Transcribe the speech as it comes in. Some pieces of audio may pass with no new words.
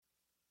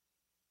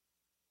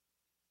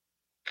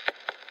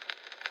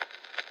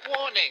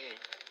Warning.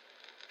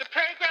 The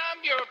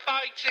program you're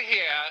about to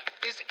hear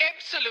is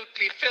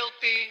absolutely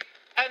filthy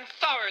and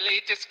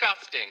thoroughly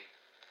disgusting.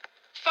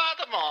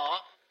 Furthermore,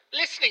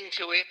 listening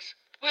to it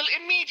will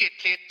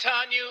immediately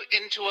turn you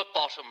into a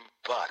bottom.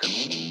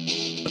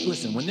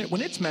 Listen,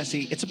 when it's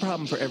messy, it's a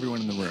problem for everyone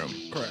in the room.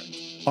 Correct.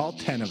 All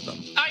 10 of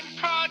them. I'm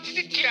proud to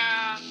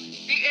declare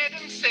the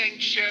Adam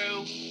Sank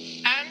Show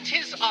and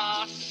his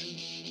ass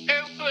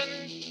open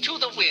to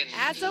the wind.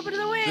 Ass open to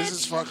the wind. This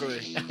is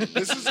fuckery.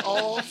 This is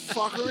all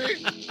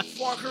fuckery.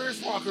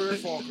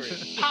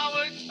 Fuckery.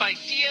 Powered by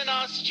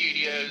DNR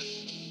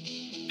Studios.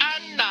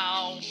 And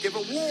now, give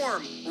a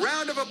warm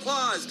round of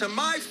applause to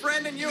my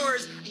friend and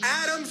yours,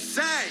 Adam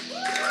Sank.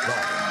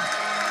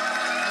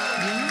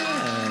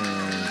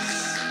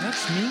 Yes,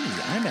 that's me.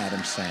 I'm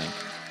Adam Sank.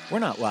 We're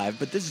not live,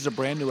 but this is a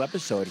brand new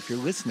episode if you're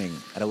listening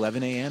at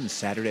 11 a.m.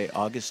 Saturday,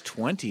 August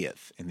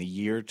 20th in the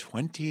year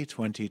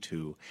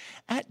 2022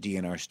 at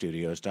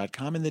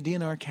dnrstudios.com and the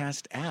DNR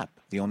Cast app,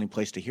 the only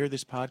place to hear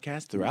this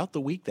podcast throughout the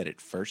week that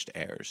it first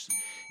airs.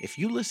 If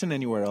you listen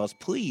anywhere else,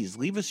 please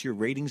leave us your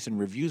ratings and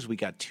reviews. We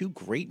got 2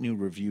 great new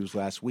reviews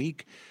last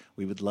week.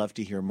 We would love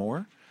to hear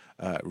more.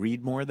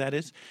 Read more, that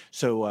is.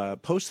 So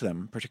post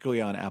them,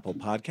 particularly on Apple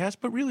Podcasts,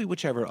 but really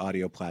whichever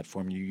audio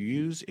platform you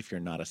use, if you're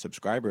not a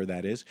subscriber,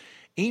 that is.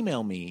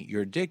 Email me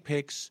your dick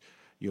pics,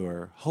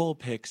 your whole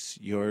pics,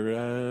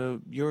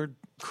 your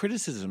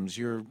criticisms,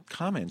 your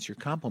comments, your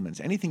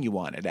compliments, anything you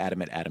want at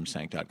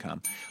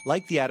adam@adamsank.com.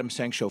 Like the Adam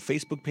Sank Show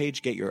Facebook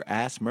page, get your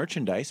ass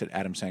merchandise at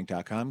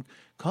adamsank.com.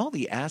 Call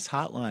the ass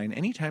hotline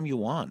anytime you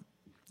want,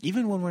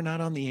 even when we're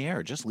not on the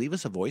air. Just leave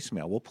us a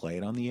voicemail. We'll play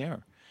it on the air.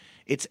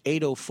 It's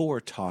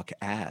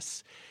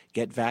 804-TALK-ASS.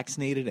 Get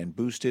vaccinated and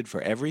boosted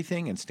for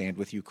everything and stand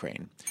with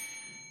Ukraine.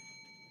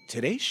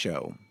 Today's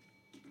show,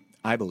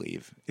 I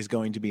believe, is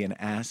going to be an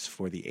ass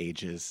for the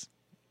ages.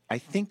 I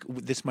think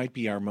this might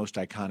be our most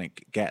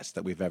iconic guest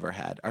that we've ever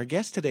had. Our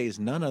guest today is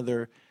none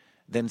other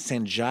than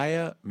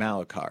Sanjaya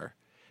Malakar,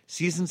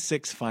 Season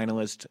 6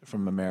 finalist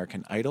from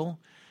American Idol.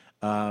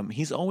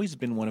 He's always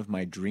been one of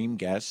my dream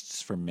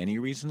guests for many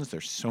reasons.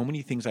 There's so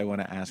many things I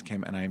want to ask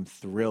him, and I'm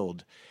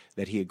thrilled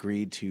that he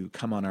agreed to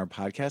come on our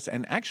podcast.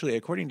 And actually,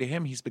 according to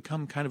him, he's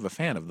become kind of a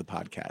fan of the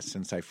podcast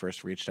since I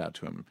first reached out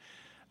to him,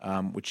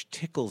 which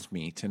tickles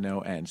me to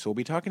no end. So we'll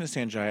be talking to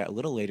Sanjaya a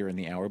little later in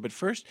the hour. But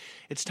first,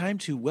 it's time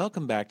to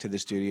welcome back to the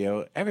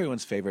studio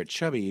everyone's favorite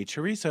chubby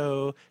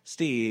chorizo,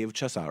 Steve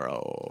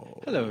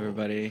Cesaro. Hello,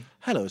 everybody.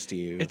 Hello,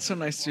 Steve. It's so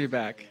nice to be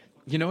back.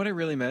 You know what I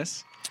really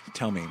miss?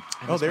 Tell me.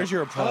 Oh, there's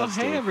your applause.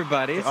 Oh, hey, Steve.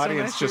 everybody. The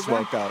audience just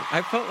woke up.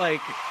 I felt like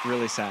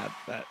really sad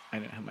that I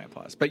didn't have my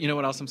applause. But you know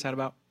what else I'm sad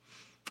about?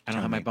 I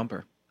don't have my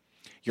bumper.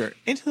 You're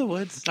into the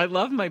woods. I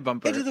love my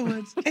bumper. Into the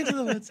woods,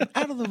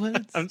 out of the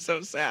woods. I'm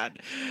so sad.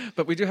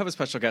 But we do have a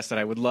special guest that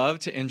I would love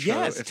to intro.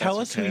 Yes, if tell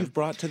that's us who okay. you've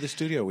brought to the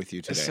studio with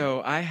you today.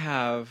 So I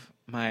have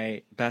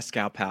my best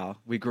gal pal.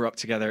 We grew up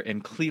together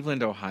in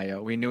Cleveland,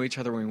 Ohio. We knew each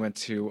other when we went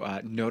to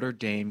Notre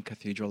Dame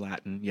Cathedral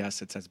Latin.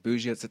 Yes, it's as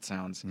bougie as it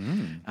sounds.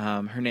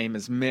 Her name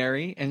is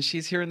Mary, and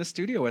she's here in the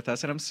studio with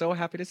us, and I'm so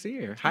happy to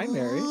see her. Hi,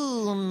 Mary.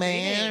 Ooh,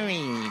 Mary.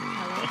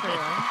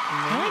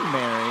 Hi,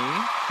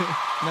 Mary.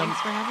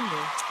 Thanks for having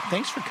me.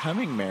 Thanks for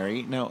coming,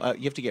 Mary. Now,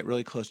 you have to get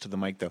really close to the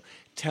mic, though.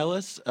 Tell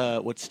us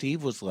what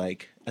Steve was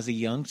like as a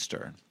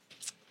youngster.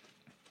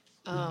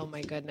 Oh,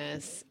 my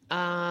goodness.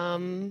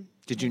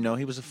 Did you know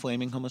he was a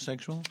flaming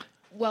homosexual?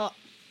 Well,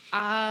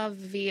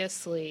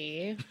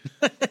 obviously.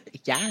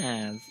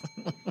 Yes.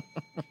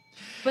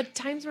 But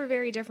times were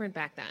very different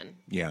back then.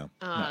 Yeah.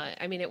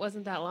 I mean, it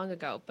wasn't that long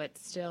ago, but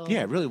still.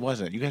 Yeah, it really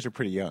wasn't. You guys are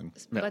pretty young.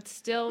 But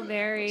still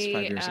very.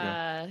 5 years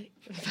ago.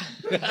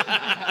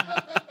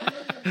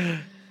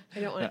 I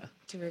don't want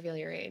to reveal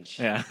your age.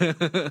 Yeah.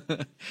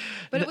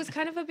 But it was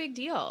kind of a big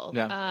deal.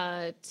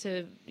 Yeah.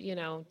 To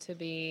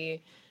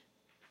be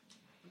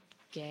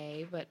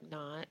gay, but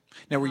not.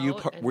 Now, were you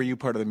out, were you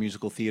part of the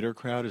musical theater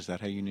crowd? Is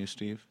that how you knew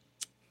Steve?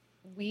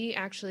 We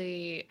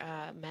actually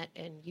met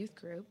in youth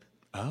group.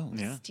 Oh,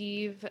 Yeah.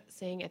 Steve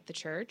sang at the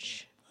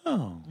church,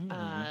 Oh,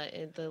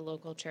 in the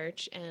local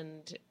church,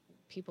 and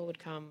people would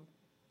come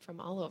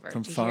from all over.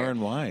 from to far hear,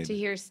 and wide. to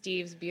hear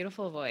Steve's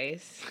beautiful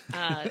voice,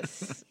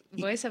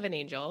 voice of an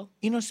angel.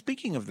 You know,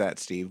 speaking of that,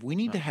 Steve, we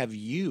need to have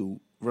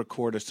you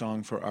record a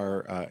song for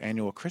our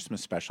annual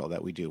Christmas special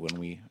that we do when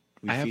we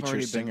I have feature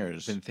already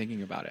singers. been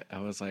thinking about it. I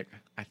was like,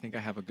 I think I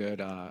have a good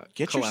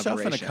Get yourself an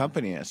collaboration.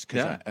 accompanist,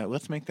 because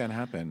let's make that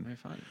happen. Very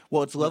fun.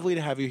 Well, it's lovely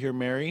to have you here,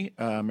 Mary.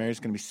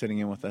 Mary's going to be sitting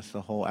in with us the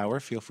whole hour.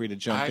 Feel free to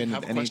jump in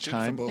have at a any question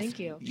time. for both Thank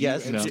you.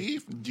 Yes, and no.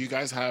 Steve, do you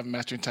guys have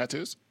matching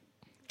tattoos?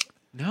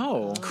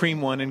 No.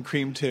 Cream 1 and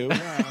Cream 2.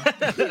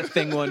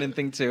 thing 1 and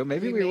thing 2.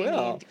 Maybe we may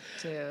will. need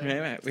to-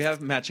 Maybe. We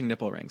have matching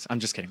nipple rings. I'm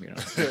just kidding. We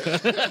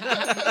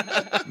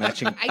don't.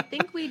 Matching. I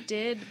think we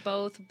did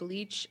both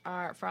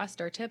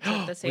frost our tips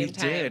at the same We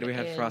time. did. We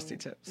had frosty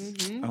tips.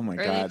 Oh my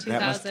Early God,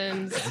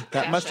 2000s.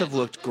 that must have fashion.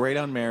 looked great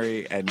on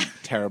Mary and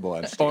terrible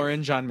on Steve.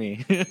 Orange on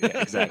me. Yeah,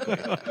 exactly.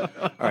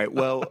 All right.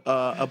 Well,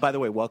 by the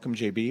way, welcome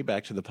JB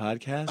back to the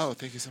podcast. Oh,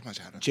 thank you so much,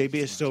 Adam. JB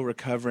is still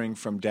recovering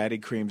from Daddy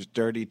Cream's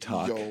dirty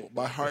talk. Yo,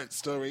 my heart's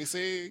still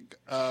racing.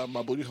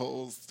 My booty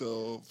hole's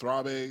still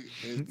throbbing.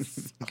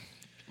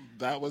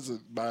 That was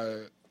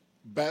my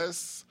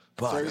best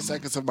 30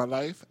 seconds of my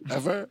life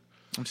ever.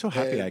 I'm so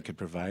happy And I could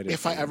provide it.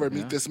 If I ever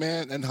meet this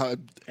man and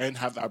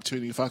have the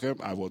opportunity to fuck him,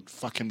 I would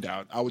fuck him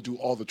down. I would do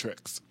all the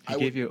tricks. He I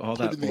gave would you all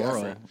put that in the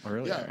oral effort.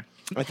 earlier.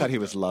 I thought he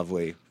was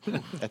lovely.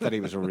 I thought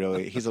he's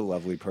a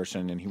lovely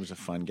person, and he was a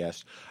fun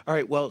guest. All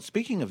right, well,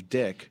 speaking of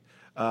dick,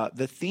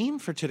 the theme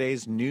for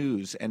today's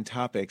news and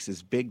topics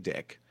is Big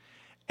Dick.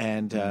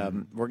 And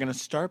we're going to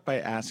start by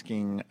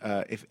asking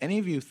if any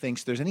of you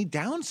thinks there's any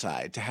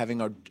downside to having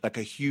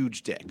a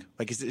huge dick.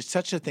 Like, is there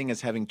such a thing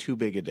as having too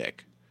big a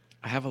dick?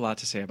 I have a lot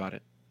to say about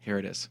it. Here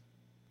it is.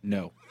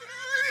 No.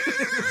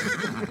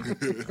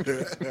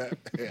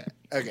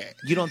 Okay.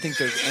 You don't think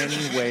there's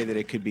any way that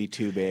it could be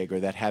too big or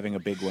that having a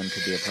big one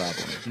could be a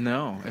problem?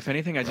 No. If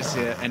anything, I just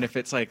see it. And if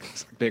it's like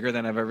bigger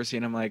than I've ever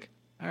seen, I'm like,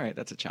 all right,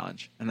 that's a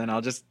challenge. And then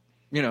I'll just,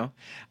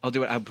 I'll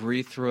do it. I'll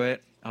breathe through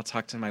it. I'll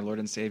talk to my Lord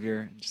and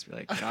Savior and just be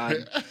like,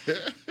 God,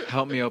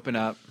 help me open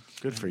up.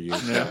 Good for you.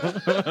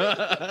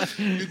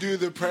 You do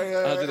the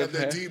prayer I'll do the and the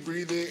prayer. deep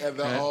breathing and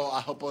the I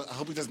hope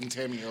he doesn't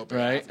tear me open.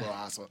 Right. After a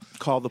hospital.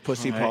 Call the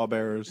pussy All right.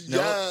 pallbearers.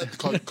 Yeah,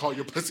 call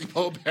your pussy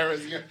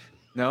pallbearers. Yeah.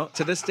 No,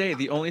 to this day,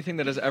 the only thing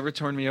that has ever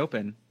torn me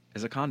open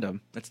is a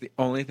condom. That's the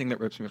only thing that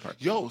rips me apart.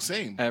 Yo,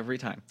 same. Every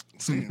time.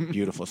 Same.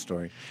 Beautiful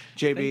story.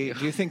 JB,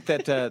 do you think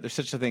that there's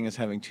such a thing as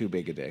having too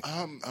big a dick?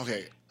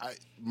 Okay.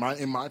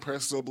 In my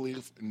personal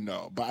belief,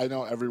 no. But I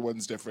know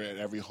everyone's different and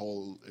every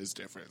hole is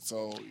different.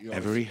 So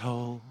Every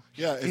hole.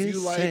 if is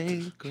you like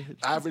sacred.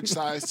 average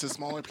size to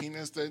smaller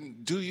penis, then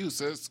do you,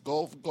 sis.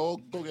 Go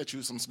get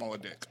you some smaller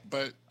dick.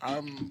 But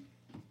I'm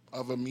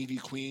of a meaty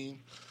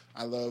queen.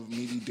 I love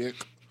meaty dick,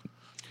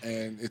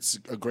 and it's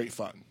a great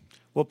fun.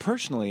 Well,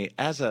 personally,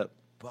 as a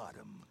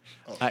Bottom.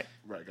 Right,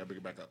 gotta bring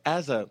it back up.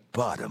 as a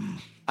Bottom.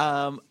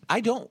 I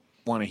don't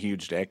want a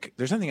huge dick.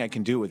 There's nothing I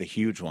can do with a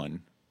huge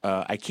one.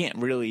 I can't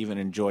really even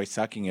enjoy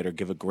sucking it or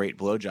give a great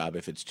blowjob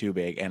if it's too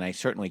big, and I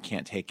certainly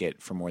can't take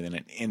it for more than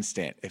an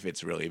instant if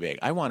it's really big.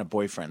 I want a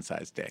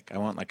boyfriend-sized dick. I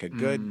want like a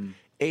good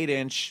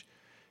 8-inch,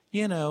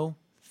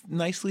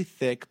 nicely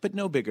thick, but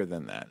no bigger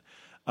than that.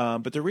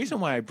 But the reason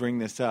why I bring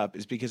this up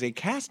is because a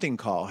casting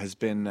call has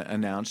been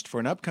announced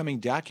for an upcoming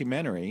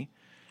documentary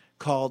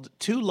called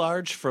Too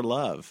Large for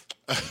Love.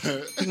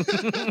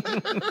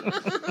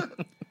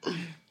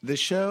 The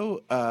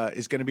show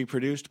is going to be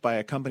produced by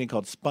a company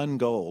called Spun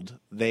Gold.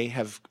 They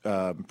have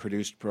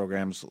produced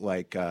programs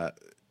like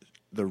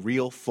The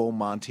Real Full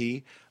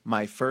Monty,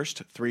 My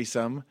First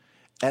Threesome,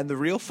 and The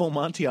Real Full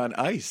Monty on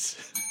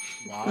Ice,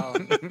 Wow.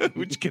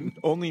 which can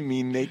only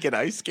mean naked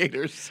ice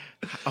skaters.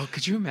 Oh,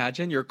 could you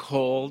imagine? You're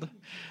cold.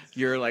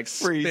 You're like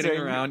Freezing. spinning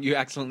around. You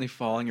accidentally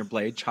fall and your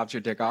blade chops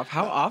your dick off.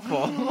 How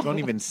awful. Don't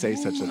even say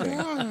such a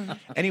thing.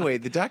 Anyway,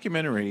 the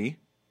documentary,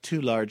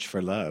 Too Large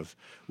for Love,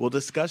 will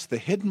discuss the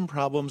hidden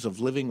problems of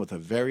living with a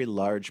very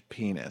large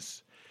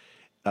penis.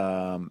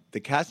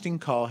 The casting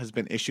call has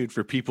been issued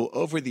for people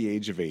over the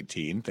age of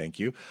 18, thank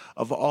you,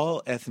 of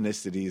all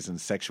ethnicities and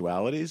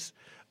sexualities.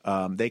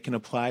 They can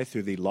apply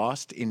through the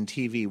Lost in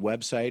TV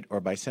website or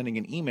by sending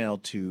an email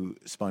to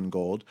Spun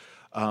Gold.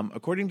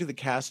 According to the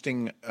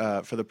casting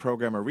for the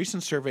program, a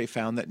recent survey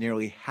found that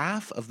nearly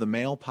half of the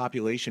male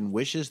population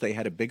wishes they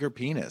had a bigger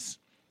penis.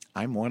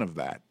 I'm one of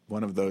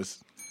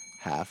those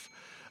half.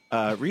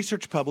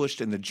 Research published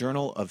in the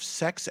Journal of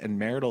Sex and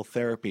Marital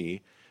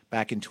Therapy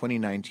back in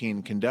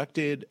 2019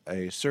 conducted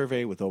a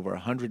survey with over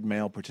 100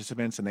 male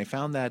participants, and they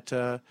found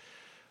that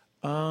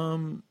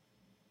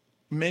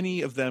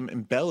many of them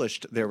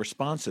embellished their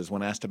responses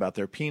when asked about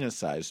their penis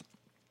size.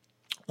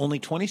 Only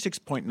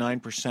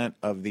 26.9%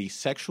 of the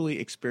sexually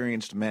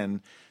experienced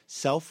men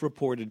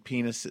self-reported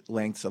penis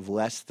lengths of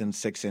less than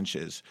 6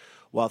 inches,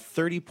 while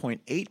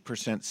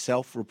 30.8%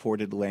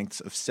 self-reported lengths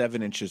of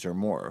 7 inches or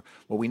more.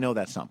 Well, we know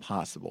that's not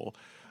possible.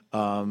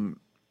 In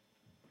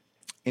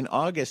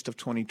August of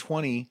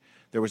 2020,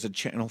 there was a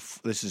channel,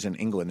 this is in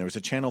England, there was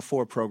a Channel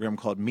 4 program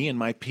called Me and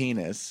My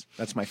Penis.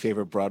 That's my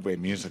favorite Broadway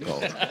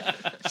musical,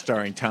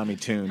 starring Tommy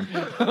Tune.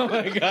 Oh,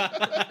 my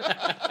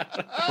God.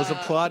 Was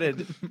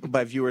applauded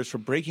by viewers for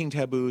breaking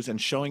taboos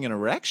and showing an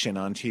erection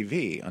on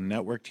TV, on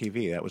network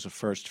TV. That was a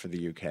first for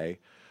the UK.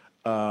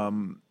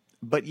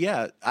 But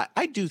yeah,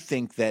 I do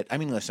think that, I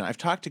mean, listen, I've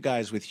talked to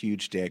guys with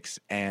huge dicks,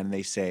 and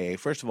they say,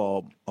 first of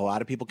all, a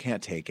lot of people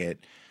can't take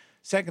it.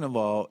 Second of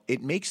all,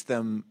 it makes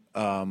them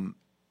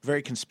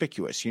very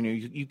conspicuous. You know,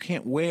 you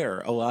can't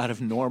wear a lot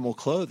of normal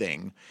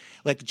clothing.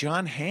 Like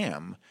John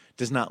Hamm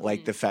does not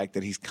like the fact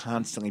that he's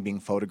constantly being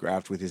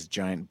photographed with his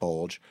giant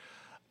bulge.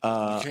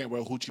 You can't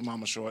wear hoochie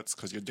mama shorts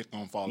because your dick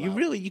gonna fall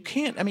out. You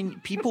can't. I mean,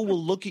 people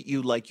will look at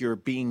you like you're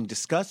being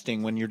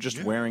disgusting when you're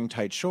just wearing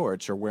tight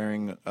shorts or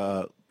wearing,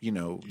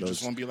 You those.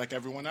 just want to be like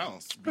everyone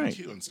else, be Right.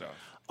 cute and stuff.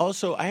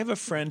 Also, I have a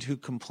friend who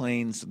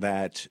complains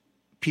that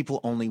people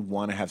only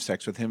want to have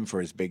sex with him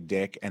for his big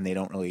dick, and they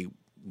don't really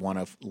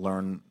want to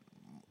learn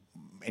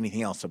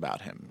anything else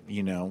about him.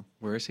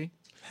 Where is he?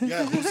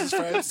 Yeah, who's his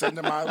friend? Send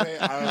him my way.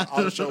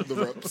 I'll show him the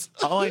ropes.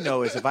 All I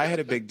know is if I had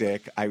a big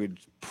dick, I would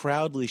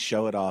proudly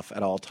show it off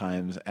at all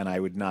times, and I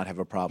would not have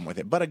a problem with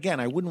it. But again,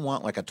 I wouldn't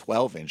want like a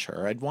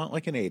 12-incher. I'd want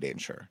like an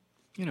 8-incher.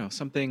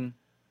 Something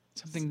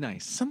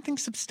nice. Something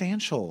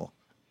substantial.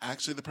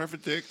 Actually, the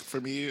perfect dick for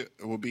me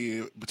will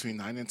be between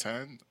 9 and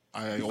 10.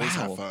 I always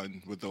have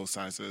fun with those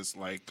sizes.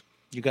 Like,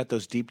 You got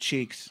those deep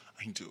cheeks.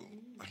 I do.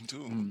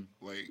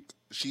 Like,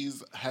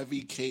 she's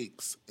heavy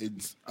cakes.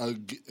 It's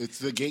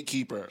the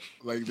gatekeeper.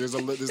 Like, there's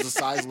a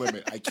size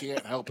limit. I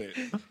can't help it.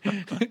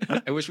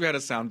 I wish we had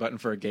a sound button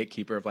for a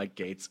gatekeeper of like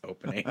gates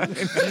opening.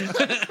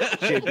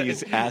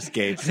 JP's ass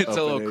gates. It's a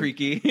little opening.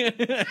 creaky.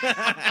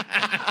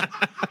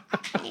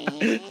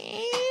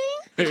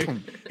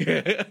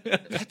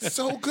 That's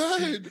so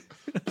good.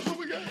 Oh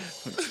my god.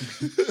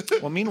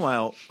 Well,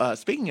 meanwhile,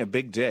 speaking of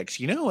big dicks,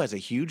 you know who has a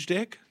huge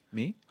dick?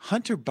 Me?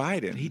 Hunter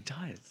Biden. He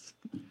does.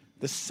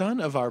 The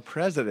son of our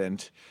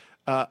president.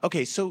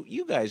 Okay, so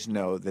you guys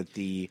know that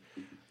the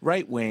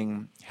right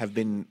wing have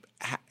been,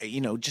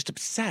 just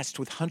obsessed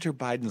with Hunter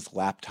Biden's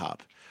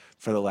laptop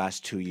for the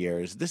last 2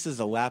 years. This is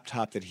a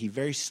laptop that he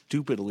very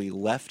stupidly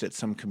left at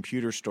some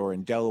computer store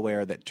in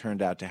Delaware that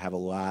turned out to have a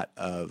lot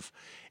of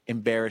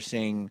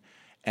embarrassing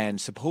and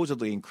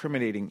supposedly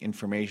incriminating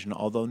information,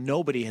 although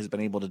nobody has been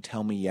able to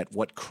tell me yet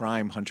what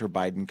crime Hunter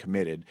Biden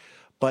committed.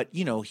 But,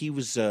 he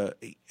was a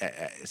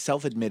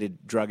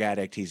self-admitted drug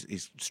addict.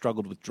 He's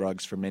struggled with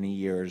drugs for many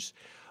years,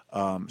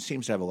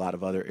 seems to have a lot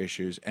of other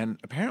issues, and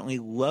apparently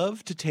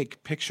loved to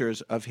take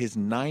pictures of his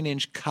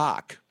 9-inch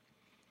cock.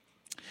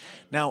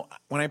 Now,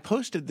 when I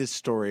posted this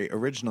story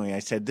originally, I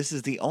said, this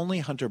is the only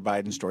Hunter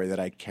Biden story that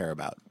I care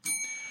about.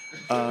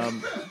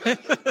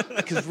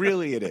 Because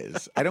really it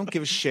is. I don't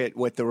give a shit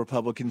what the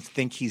Republicans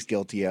think he's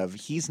guilty of.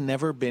 He's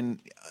never been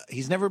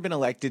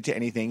elected to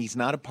anything. He's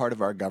not a part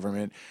of our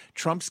government.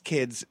 Trump's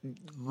kids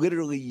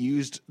literally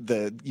used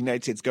the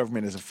United States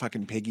government as a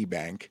fucking piggy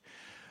bank.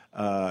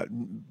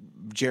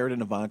 Jared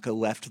and Ivanka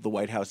left the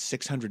White House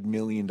 $600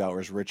 million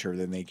richer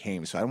than they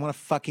came. So I don't want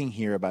to fucking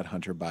hear about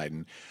Hunter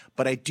Biden.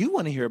 But I do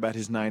want to hear about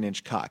his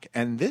 9-inch cock.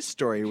 And this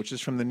story, which is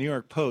from the New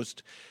York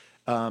Post,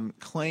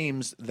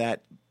 claims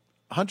that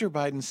Hunter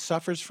Biden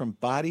suffers from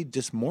body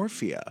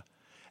dysmorphia,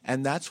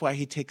 and that's why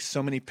he takes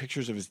so many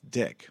pictures of his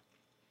dick.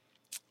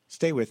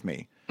 Stay with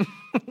me.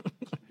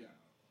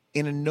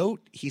 In a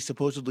note he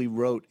supposedly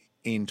wrote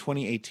in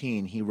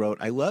 2018, he wrote,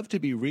 "I love to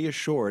be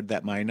reassured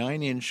that my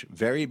 9-inch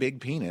very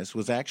big penis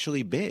was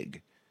actually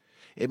big.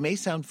 It may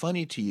sound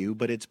funny to you,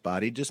 but it's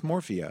body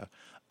dysmorphia.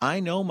 I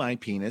know my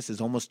penis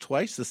is almost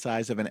twice the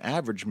size of an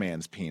average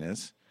man's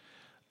penis."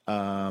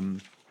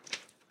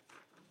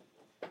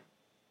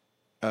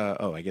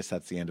 I guess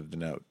that's the end of the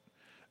note.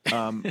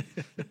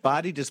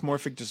 Body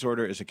dysmorphic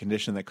disorder is a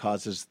condition that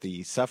causes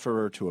the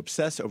sufferer to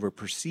obsess over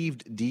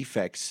perceived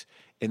defects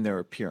in their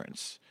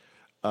appearance.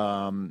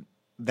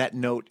 That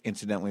note,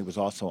 incidentally, was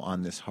also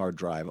on this hard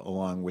drive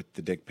along with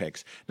the dick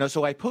pics. Now,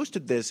 so I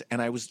posted this,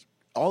 and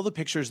all the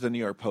pictures the New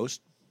York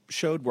Post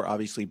showed were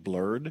obviously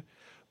blurred,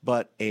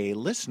 but a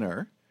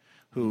listener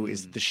who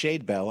is the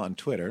Shade Bell on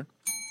Twitter,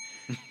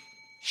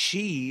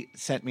 she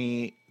sent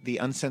me the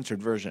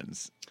uncensored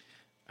versions,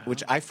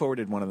 which I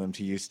forwarded one of them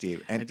to you,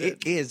 Steve. And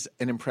it is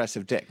an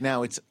impressive dick.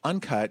 Now, it's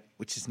uncut,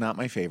 which is not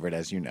my favorite,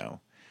 as you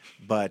know.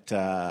 But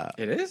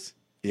It is?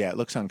 yeah, it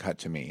looks uncut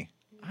to me.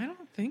 I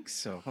don't think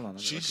so. Hold on.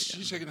 Let me look She's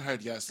again. shaking her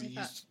head. Yes.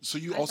 So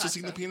you I also thought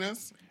seen so. the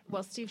penis?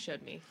 Well, Steve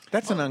showed me.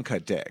 That's an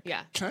uncut dick.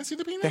 Yeah. Can I see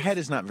the penis? The head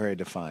is not very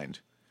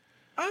defined.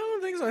 I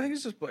don't think so. I think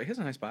it's just he has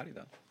a nice body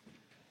though.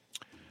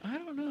 I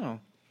don't know.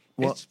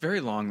 Well, it's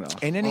very long though.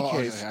 In any Oh,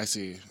 case, okay, I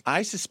see.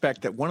 I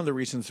suspect that one of the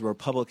reasons the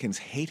Republicans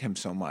hate him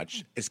so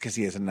much is because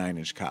he has a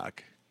 9-inch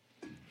cock.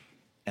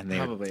 And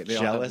they're Probably. They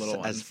all have jealous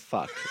little as ones.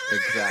 fuck.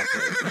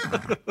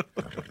 Exactly.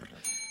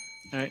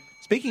 All right.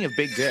 Speaking of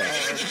big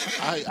dicks,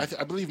 I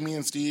believe me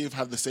and Steve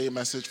have the same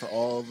message for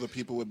all the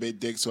people with big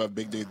dicks who have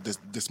big dick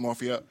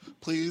dysmorphia.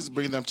 Please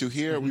bring them to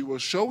here. We will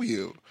show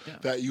you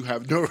that you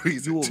have no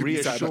reason you will to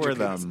be sad about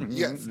reassure your penis. them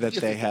Yes. that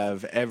they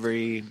have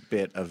every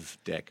bit of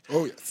dick.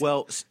 Oh, yes.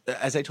 Well,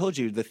 as I told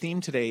you, the theme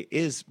today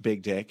is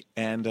big dick.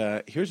 And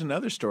here's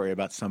another story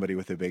about somebody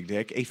with a big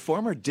dick, a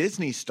former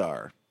Disney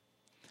star.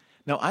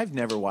 Now, I've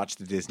never watched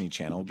the Disney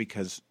Channel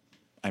because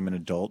I'm an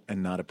adult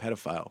and not a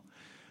pedophile.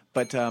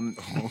 But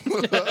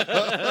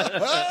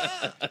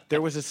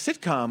there was a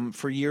sitcom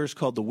for years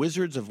called The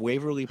Wizards of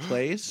Waverly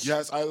Place.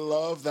 Yes, I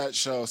love that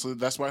show. So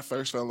that's where I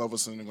first fell in love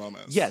with Selena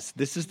Gomez. Yes,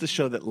 this is the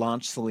show that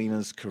launched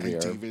Selena's And career.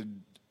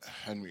 David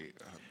Henry,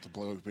 the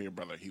boy with bigger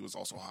brother, he was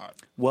also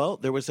hot. Well,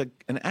 there was an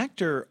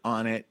actor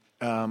on it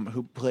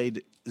who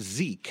played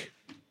Zeke.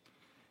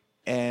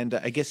 And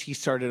I guess he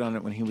started on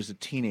it when he was a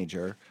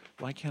teenager.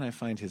 Why can't I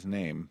find his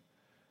name?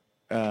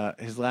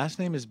 His last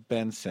name is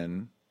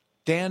Benson,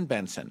 Dan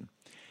Benson.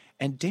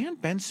 And Dan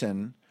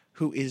Benson,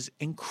 who is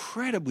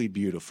incredibly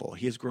beautiful,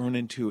 he has grown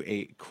into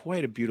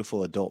quite a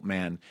beautiful adult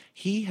man.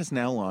 He has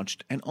now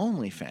launched an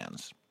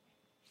OnlyFans.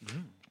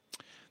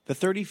 The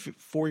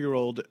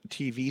 34-year-old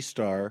TV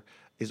star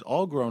is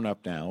all grown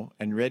up now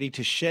and ready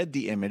to shed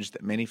the image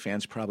that many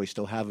fans probably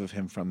still have of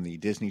him from the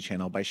Disney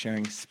Channel by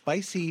sharing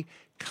spicy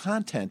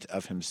content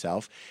of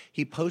himself.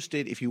 He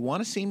posted, "If you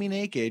want to see me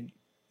naked,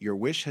 your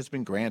wish has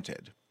been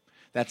granted."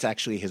 That's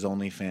actually his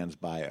OnlyFans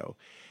bio.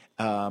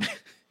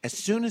 As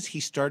soon as he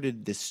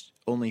started this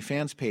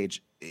OnlyFans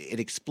page, it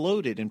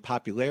exploded in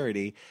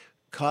popularity,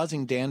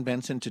 causing Dan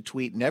Benson to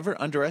tweet,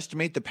 "Never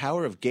underestimate the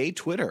power of gay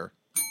Twitter."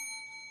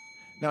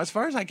 Now, as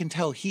far as I can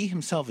tell, he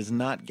himself is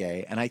not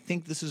gay, and I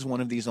think this is one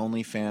of these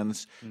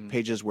OnlyFans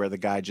pages where the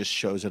guy just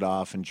shows it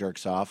off and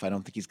jerks off. I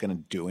don't think he's going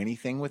to do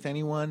anything with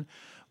anyone,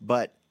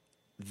 but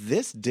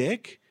this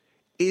dick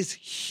is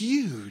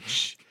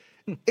huge.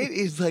 It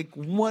is like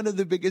one of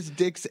the biggest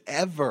dicks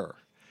ever.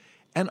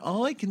 And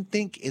all I can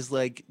think is,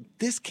 like,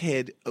 this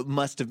kid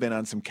must have been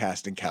on some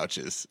casting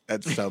couches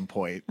at some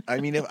point. I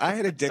mean, if I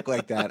had a dick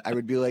like that, I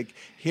would be like,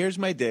 here's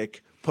my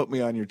dick, put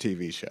me on your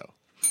TV show.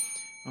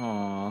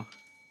 Aw.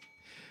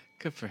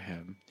 Good for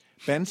him.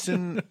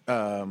 Benson's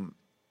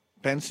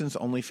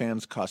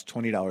OnlyFans cost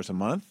 $20 a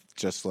month,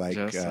 just like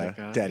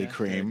Daddy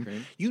Cream.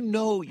 You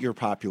know you're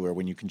popular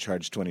when you can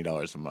charge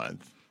 $20 a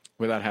month.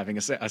 Without having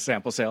a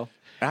sample sale?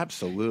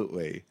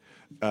 Absolutely.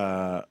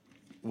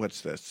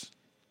 What's this?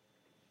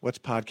 What's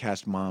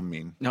podcast mom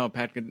mean? No,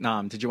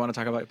 Nom. Did you want to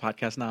talk about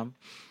podcast Nom?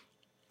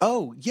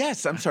 Oh,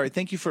 yes. I'm sorry.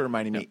 Thank you for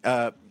reminding me.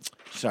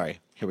 Sorry.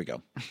 Here we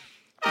go.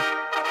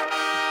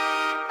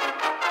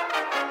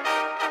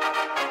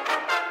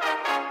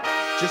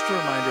 Just a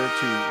reminder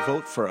to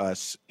vote for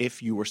us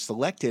if you were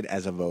selected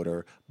as a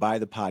voter by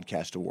the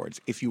Podcast Awards.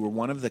 If you were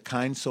one of the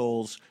kind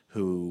souls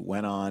who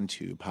went on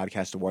to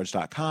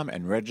podcastawards.com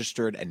and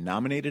registered and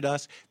nominated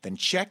us, then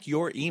check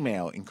your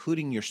email,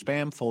 including your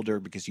spam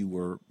folder, because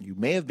you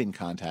may have been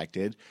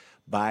contacted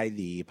by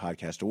the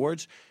Podcast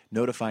Awards,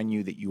 notifying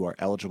you that you are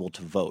eligible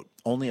to vote.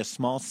 Only a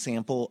small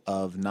sample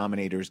of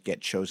nominators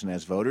get chosen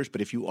as voters,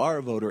 but if you are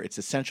a voter, it's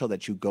essential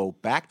that you go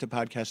back to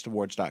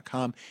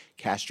podcastawards.com,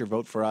 cast your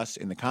vote for us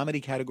in the comedy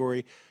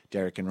category,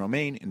 Derek and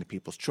Romaine in the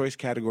People's Choice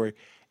category,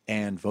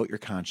 and vote your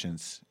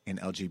conscience in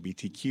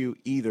LGBTQ,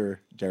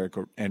 either Derek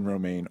and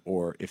Romaine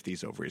or If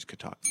These Ovaries Could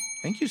Talk.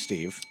 Thank you,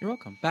 Steve. You're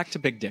welcome. Back to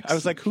big dicks. I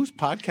was like, who's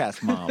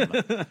podcast mom?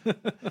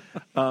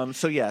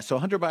 So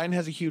Hunter Biden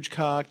has a huge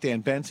cock.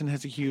 Dan Benson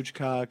has a huge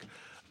cock.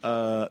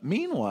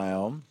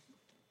 Meanwhile,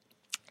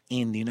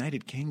 in the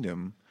United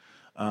Kingdom,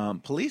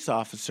 police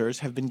officers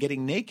have been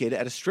getting naked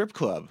at a strip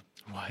club.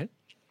 What?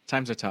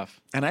 Times are tough.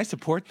 And I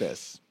support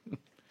this.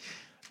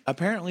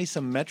 Apparently,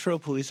 some Metro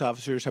police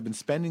officers have been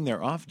spending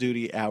their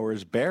off-duty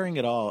hours bearing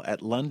it all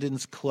at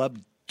London's Club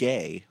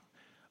Gay,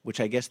 which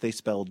I guess they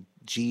spelled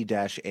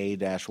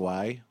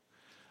G-A-Y.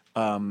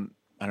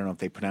 I don't know if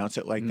they pronounce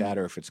it like that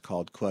or if it's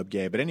called Club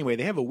Gay. But anyway,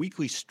 they have a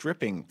weekly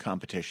stripping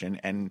competition.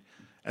 And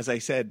as I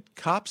said,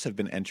 cops have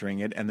been entering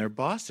it, and their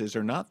bosses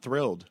are not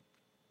thrilled.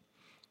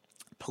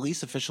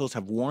 Police officials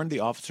have warned the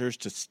officers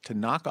to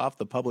knock off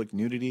the public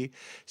nudity,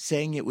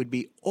 saying it would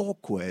be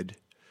awkward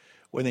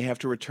when they have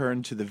to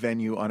return to the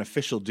venue on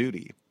official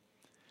duty.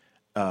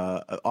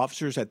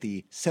 Officers at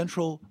the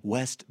Central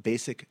West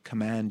Basic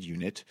Command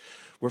Unit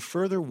were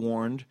further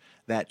warned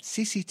that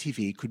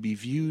CCTV could be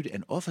viewed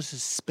and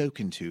officers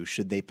spoken to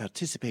should they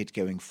participate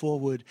going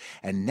forward.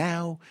 And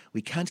now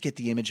we can't get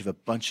the image of a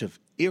bunch of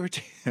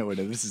irritated... Oh,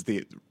 no, this is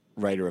the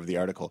writer of the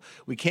article.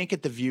 We can't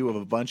get the view of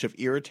a bunch of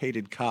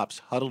irritated cops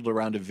huddled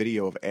around a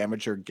video of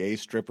amateur gay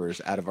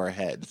strippers out of our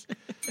heads.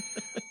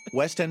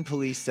 West End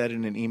Police said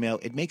in an email,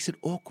 "It makes it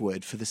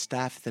awkward for the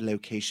staff at the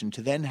location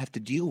to then have to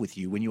deal with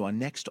you when you are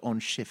next on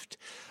shift,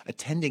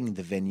 attending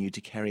the venue to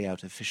carry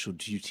out official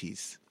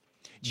duties."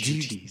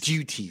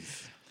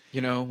 Duties. You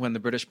know, when the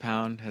British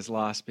pound has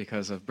lost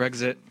because of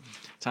Brexit,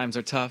 times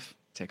are tough.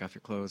 Take off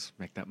your clothes,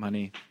 make that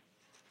money,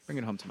 bring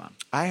it home to mom.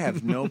 I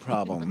have no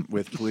problem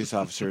with police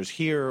officers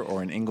here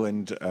or in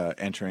England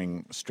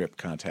entering strip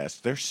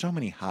contests. There's so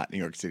many hot New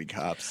York City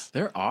cops.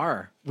 There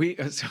are.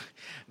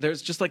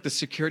 There's just like the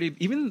security.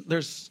 Even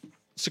there's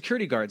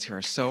security guards here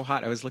are so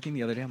hot. I was looking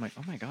the other day. I'm like,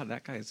 oh my god,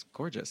 that guy is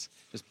gorgeous.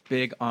 Just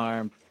big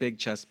arm, big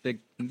chest, big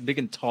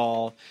and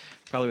tall,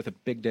 probably with a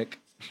big dick.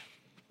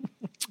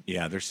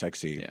 Yeah, they're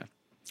sexy. Yeah,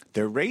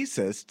 they're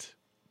racist,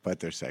 but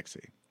they're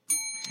sexy.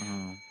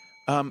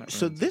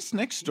 So this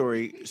next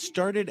story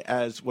started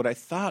as what I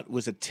thought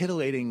was a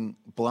titillating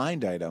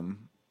blind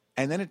item,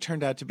 and then it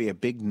turned out to be a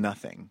big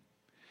nothing.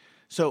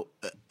 So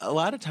a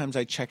lot of times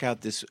I check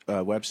out this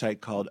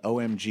website called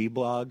OMG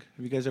Blog.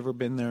 Have you guys ever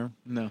been there?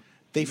 No.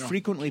 They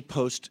frequently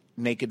post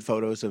naked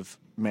photos of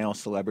male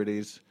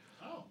celebrities.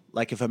 Oh.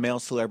 Like if a male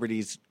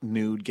celebrity's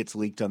nude gets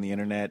leaked on the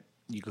internet,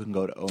 you can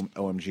go to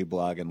OMG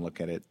Blog and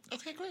look at it.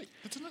 Okay, great.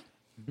 Good to know.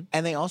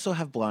 And they also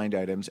have blind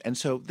items. And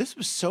so this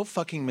was so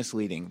fucking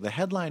misleading. The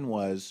headline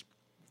was,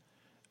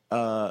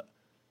 let's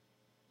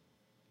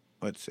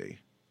see.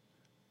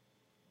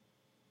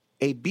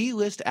 A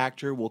B-list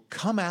actor will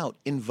come out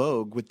in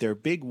Vogue with their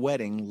big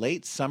wedding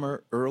late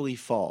summer, early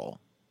fall.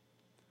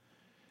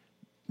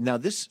 Now,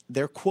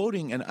 they're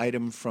quoting an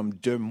item from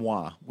Deux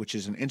Mois, which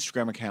is an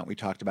Instagram account we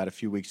talked about a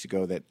few weeks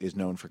ago that is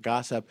known for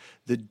gossip.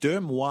 The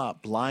Deux Mois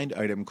blind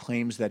item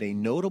claims that a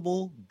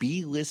notable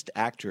B-list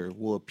actor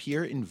will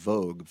appear in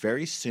Vogue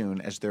very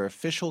soon as their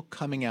official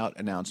coming out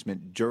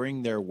announcement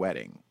during their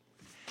wedding.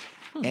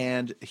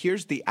 And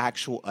here's the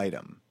actual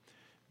item.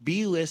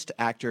 B-list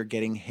actor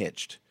getting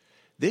hitched.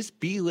 This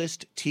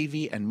B-list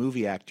TV and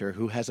movie actor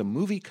who has a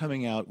movie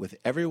coming out with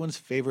everyone's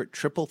favorite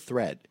triple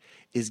threat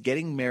is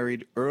getting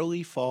married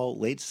early fall,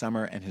 late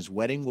summer, and his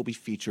wedding will be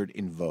featured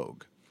in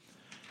Vogue.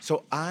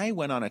 So I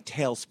went on a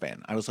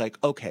tailspin. I was like,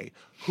 okay,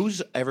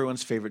 who's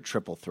everyone's favorite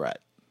triple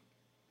threat?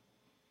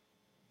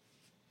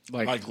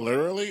 Like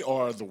literally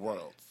or the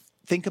world?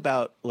 Think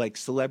about like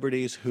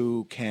celebrities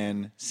who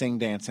can sing,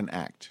 dance, and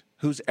act.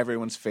 Who's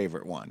everyone's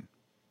favorite one?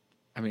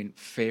 I mean,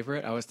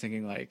 favorite? I was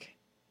thinking like,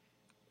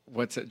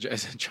 what's it?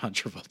 John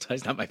Travolta.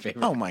 He's not my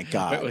favorite. Oh my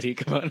God. Wait, would he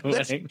come on a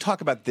Let's wedding? talk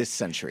about this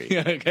century.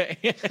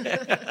 Okay.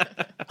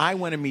 I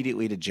went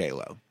immediately to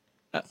J-Lo.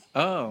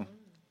 Oh.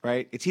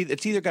 Right? It's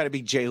either got to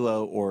be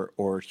J-Lo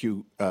or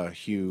Hugh,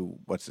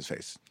 what's his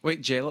face?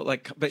 Wait, J-Lo,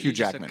 but Hugh you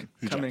just said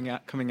Jackman.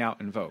 coming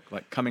out in Vogue,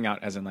 like coming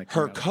out as in like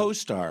Her coming out in Vogue.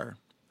 co-star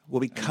will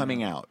be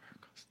coming out.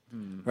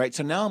 Right?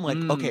 So now I'm like,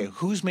 okay,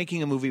 who's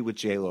making a movie with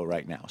J-Lo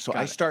right now? So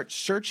I start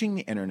searching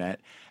the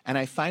internet, and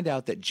I find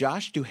out that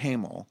Josh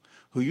Duhamel,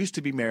 who used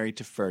to be married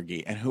to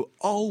Fergie and who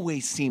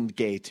always seemed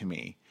gay to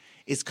me,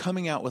 is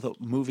coming out with a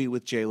movie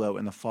with J-Lo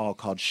in the fall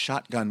called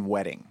Shotgun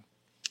Wedding.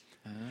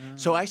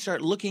 So I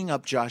start looking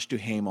up Josh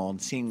Duhamel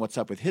and seeing what's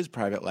up with his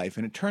private life,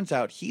 and it turns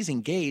out he's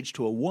engaged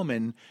to a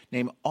woman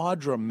named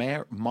Audra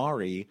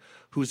Mari,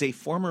 who's a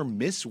former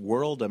Miss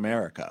World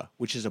America,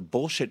 which is a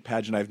bullshit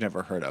pageant I've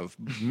never heard of.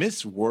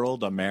 Miss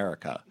World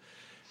America.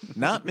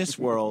 Not Miss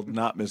World,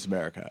 not Miss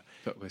America.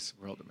 But Miss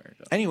World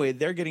America. Anyway,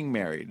 they're getting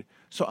married.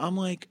 So I'm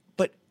like,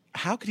 but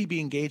how could he be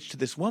engaged to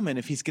this woman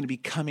if he's going to be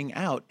coming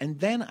out? And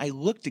then I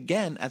looked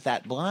again at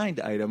that blind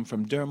item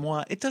from Deux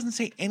Mois. It doesn't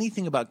say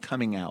anything about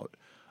coming out.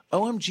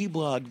 OMG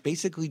Blog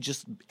basically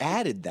just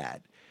added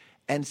that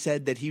and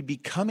said that he'd be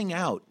coming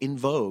out in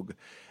Vogue.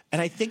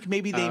 And I think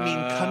maybe they mean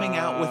coming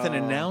out with an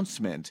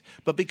announcement.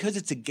 But because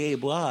it's a gay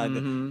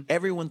blog,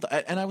 everyone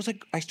and I was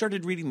like, I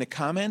started reading the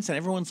comments, and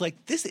everyone's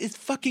like, this is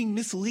fucking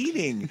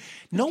misleading.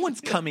 No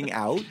one's coming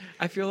out.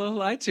 I feel a little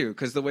lied to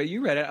because the way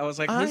you read it, I was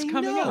like, who's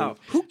coming know. out?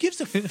 Who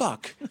gives a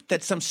fuck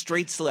that some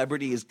straight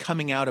celebrity is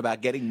coming out about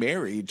getting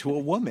married to a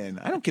woman?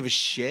 I don't give a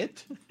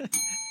shit.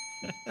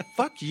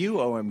 Fuck you,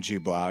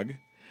 OMG Blog.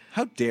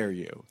 How dare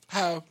you?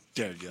 How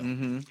dare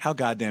you? How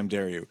goddamn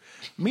dare you?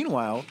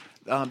 Meanwhile,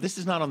 this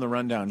is not on the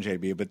rundown,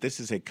 JB, but this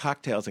is a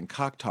cocktails and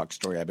cock talk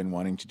story I've been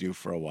wanting to do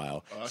for a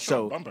while.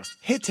 So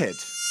hit it.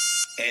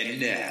 And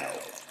now,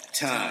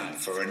 time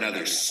for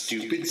another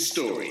stupid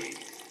story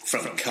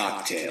from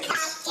Cocktails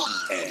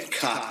and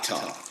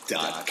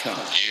CockTalk.com.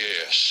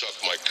 Yeah,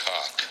 suck my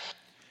cock.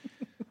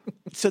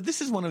 So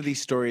this is one of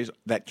these stories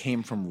that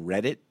came from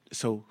Reddit.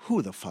 So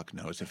who the fuck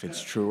knows if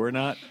it's true or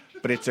not?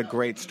 But it's a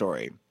great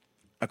story.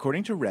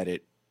 According to Reddit,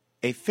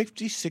 a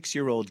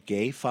 56-year-old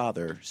gay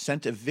father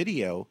sent a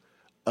video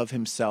of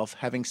himself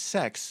having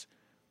sex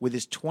with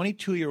his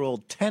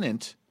 22-year-old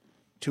tenant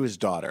to his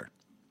daughter.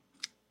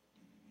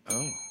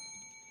 Oh.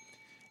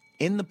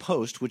 In the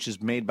post, which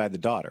is made by the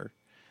daughter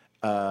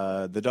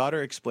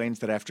explains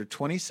that after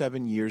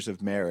 27 years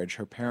of marriage,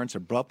 her parents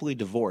abruptly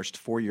divorced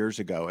 4 years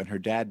ago, and her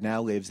dad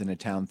now lives in a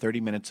town 30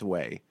 minutes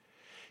away.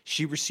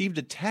 She received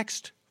a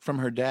text from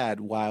her dad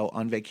while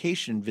on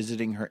vacation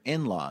visiting her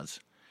in-laws.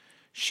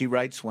 She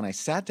writes, when I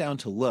sat down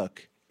to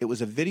look, it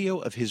was a video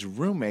of his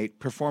roommate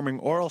performing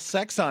oral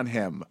sex on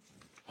him.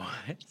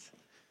 What?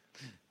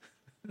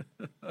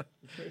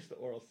 Where's the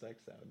oral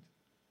sex sound?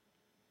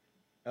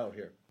 Oh,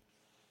 here.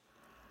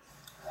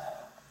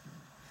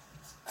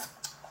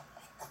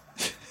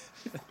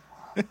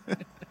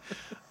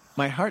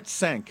 My heart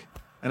sank,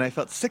 and I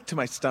felt sick to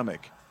my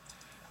stomach.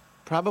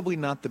 Probably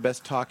not the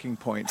best talking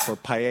point for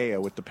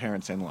paella with the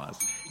parents' in-laws.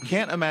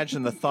 Can't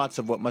imagine the thoughts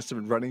of what must have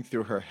been running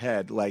through her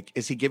head. Like,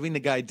 is he giving the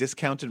guy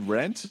discounted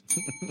rent?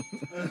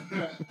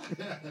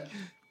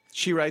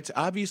 She writes,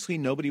 obviously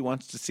nobody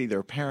wants to see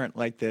their parent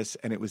like this,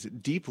 and it was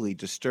deeply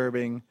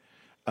disturbing.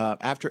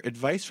 After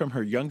advice from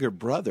her younger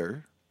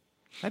brother,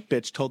 that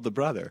bitch told the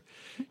brother.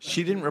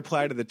 She didn't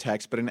reply to the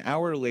text, but an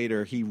hour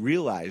later,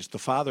 the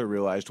father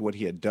realized what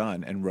he had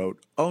done and wrote,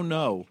 oh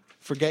no,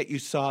 forget you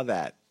saw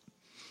that.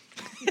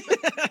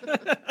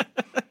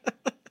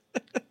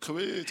 Could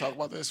we talk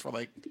about this for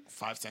like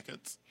 5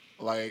 seconds?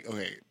 Like,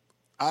 okay,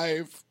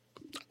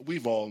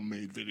 we've all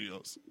made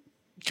videos.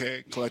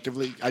 Okay,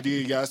 collectively, I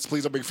need yes.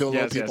 Please don't make me feel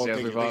little people. Yes,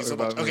 thinking we've all so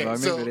much. made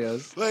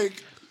videos.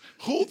 Like,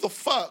 who the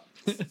fuck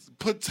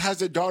has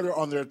their daughter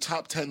on their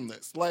top 10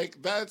 list.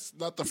 Like, that's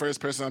not the first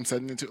person I'm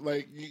sending it to.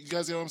 Like, you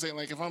guys know what I'm saying?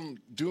 Like, if I'm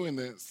doing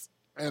this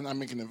and I'm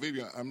making a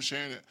video, I'm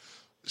sharing it,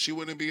 she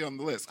wouldn't be on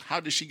the list. How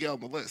did she get on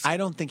the list? I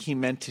don't think he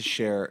meant to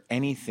share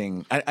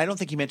anything. I don't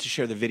think he meant to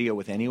share the video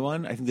with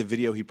anyone. I think the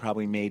video he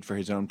probably made for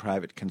his own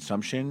private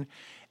consumption.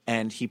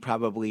 And he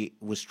probably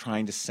was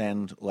trying to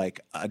send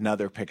like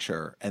another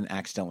picture and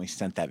accidentally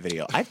sent that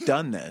video. I've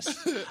done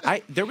this.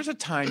 There was a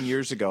time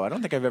years ago, I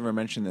don't think I've ever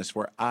mentioned this,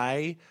 where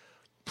I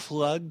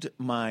plugged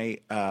my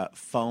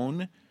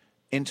phone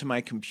into my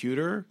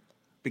computer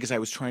because I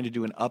was trying to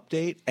do an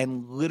update,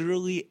 and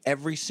literally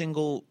every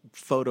single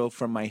photo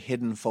from my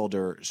hidden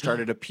folder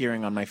started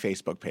appearing on my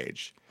Facebook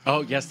page.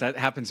 Oh, yes, that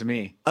happened to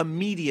me.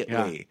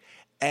 Immediately. Yeah.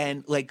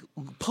 And like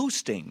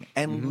posting,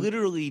 and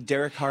literally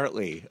Derek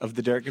Hartley of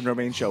the Derek and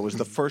Romaine Show was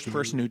the first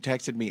person who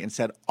texted me and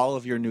said, all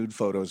of your nude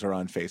photos are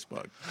on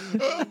Facebook.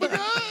 Oh my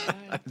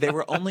God. They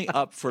were only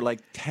up for like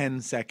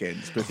 10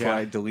 seconds before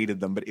I deleted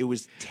them, but it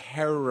was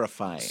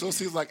terrifying. So it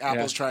seems like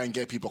Apple's trying to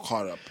get people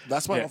caught up.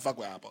 That's why I don't fuck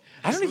with Apple.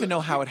 I don't even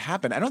know how it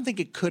happened. I don't think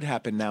it could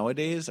happen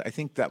nowadays. I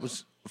think that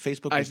was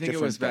Facebook. I think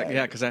it was back,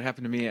 because that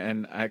happened to me,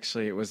 and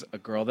actually it was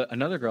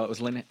another girl. It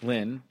was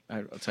Lynn.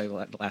 I'll tell you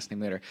the last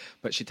name later.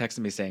 But she texted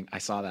me saying, "I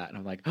saw that," and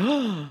I'm like,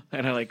 "Oh!"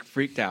 And I like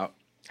freaked out.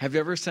 Have you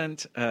ever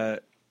sent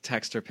a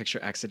text or picture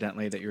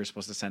accidentally that you were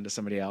supposed to send to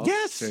somebody else?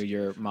 Yes, to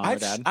your mom or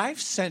dad.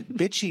 I've sent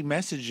bitchy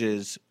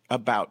messages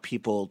about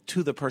people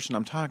to the person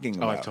I'm talking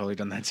about. Oh, I've totally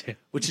done that too.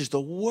 Which is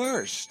the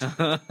worst.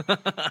 A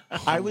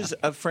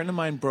friend of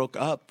mine broke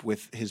up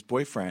with his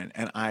boyfriend,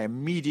 and I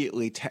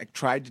immediately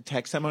tried to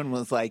text someone and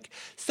was like,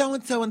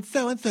 so-and-so and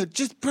so-and-so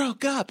just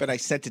broke up. And I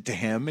sent it to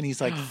him, and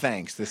he's like,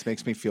 thanks, this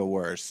makes me feel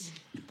worse.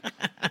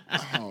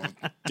 Oh,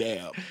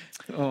 damn.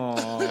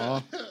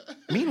 Aww.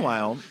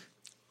 Meanwhile,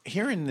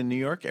 here in the New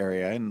York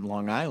area, in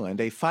Long Island,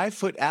 a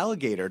 5-foot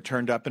alligator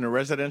turned up in a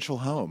residential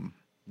home.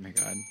 Oh, my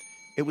God.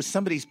 It was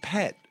somebody's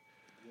pet.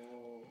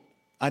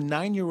 A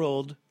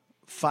 9-year-old,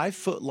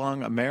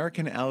 5-foot-long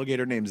American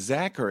alligator named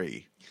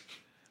Zachary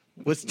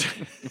was.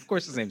 Of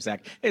course, his name's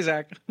Zach. Hey,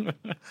 Zach.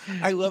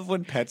 I love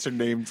when pets are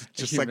named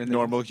just like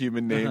normal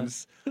human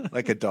names,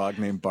 like a dog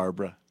named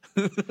Barbara.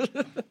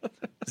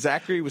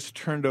 Zachary was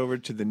turned over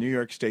to the New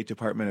York State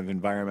Department of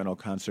Environmental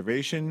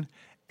Conservation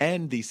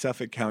and the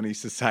Suffolk County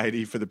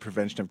Society for the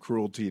Prevention of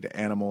Cruelty to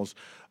Animals.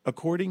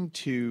 According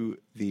to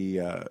the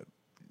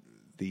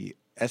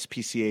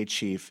SPCA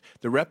chief,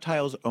 the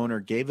reptile's owner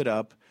gave it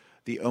up.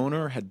 The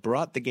owner had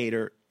bought the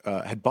gator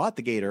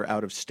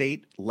out of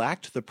state,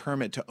 lacked the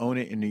permit to own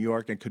it in New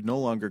York, and could no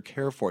longer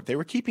care for it. They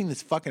were keeping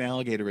this fucking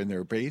alligator in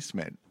their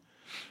basement.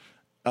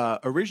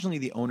 Originally,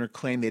 the owner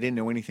claimed they didn't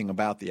know anything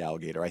about the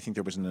alligator. I think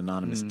there was an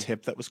anonymous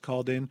tip that was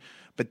called in.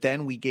 But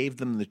then we gave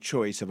them the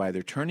choice of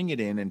either turning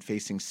it in and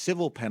facing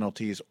civil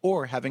penalties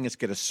or having us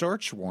get a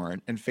search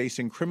warrant and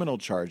facing criminal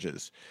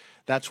charges.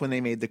 That's when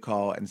they made the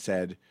call and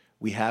said,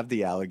 "We have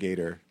the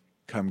alligator.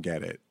 Come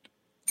get it."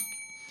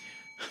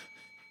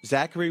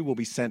 Zachary will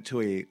be sent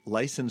to a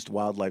licensed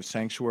wildlife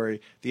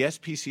sanctuary. The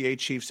SPCA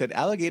chief said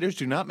alligators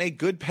do not make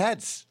good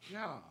pets.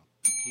 Yeah.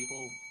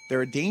 People.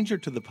 They're a danger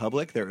to the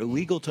public. They're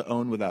illegal to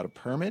own without a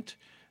permit.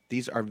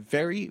 These are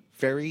very,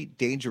 very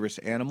dangerous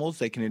animals.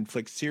 They can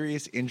inflict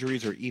serious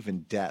injuries or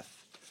even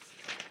death.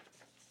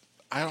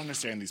 I don't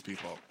understand these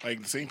people.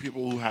 Like, the same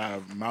people who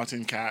have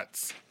mountain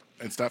cats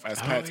and stuff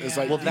as pets. It's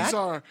like, these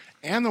are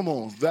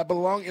animals that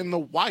belong in the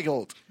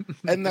wild.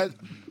 And that...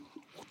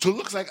 to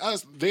looks like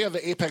us, they are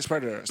the apex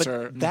predator, But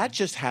sir. that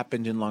just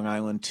happened in Long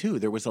Island, too.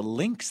 There was a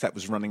lynx that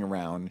was running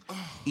around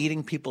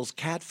eating people's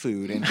cat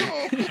food and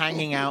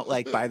hanging out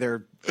like by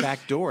their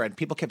back door, and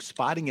people kept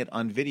spotting it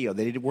on video.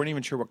 They weren't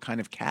even sure what kind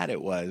of cat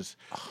it was,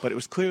 but it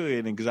was clearly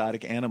an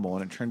exotic animal,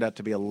 and it turned out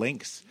to be a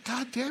lynx.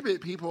 God damn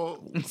it,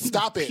 people.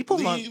 Stop it. People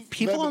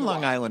Leave on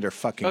Long Island are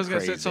fucking I was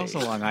going crazy. to say, it's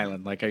also Long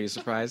Island. Like, are you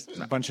surprised?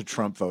 A bunch of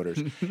Trump voters.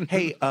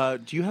 Hey,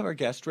 do you have our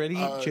guest ready,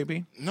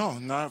 JB? No,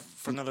 not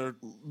for another...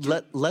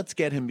 Let's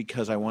get him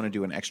because I want to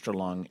do an extra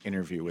long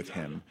interview with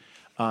him.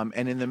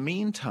 And in the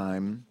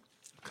meantime,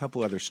 a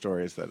couple other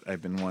stories that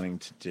I've been wanting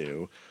to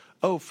do.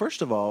 Oh,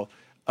 first of all,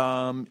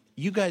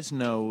 you guys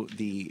know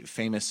the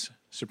famous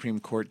Supreme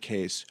Court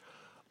case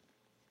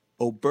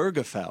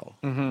Obergefell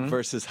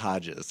versus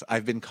Hodges.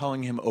 I've been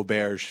calling him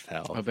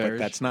Obergefell, but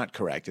that's not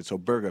correct. It's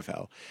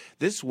Obergefell.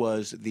 This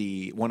was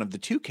one of the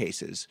two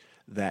cases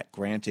that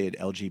granted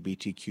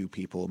LGBTQ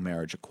people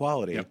marriage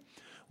equality. Yep.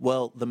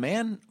 Well, the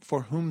man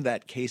for whom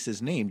that case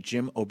is named,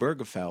 Jim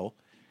Obergefell,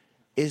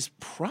 is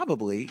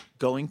probably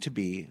going to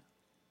be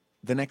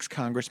the next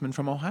congressman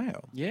from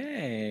Ohio.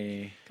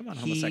 Yay. Come on,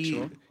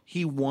 homosexual.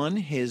 He won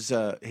his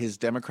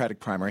Democratic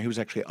primary. He was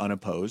actually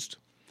unopposed.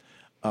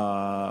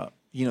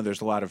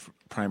 There's a lot of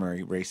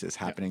primary races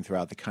happening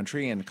throughout the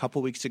country. And a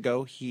couple weeks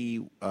ago,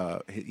 he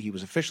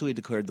was officially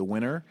declared the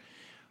winner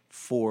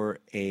for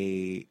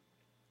a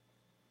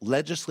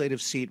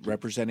legislative seat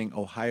representing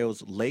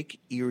Ohio's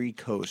Lake Erie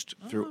coast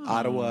through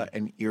Ottawa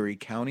and Erie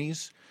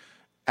counties.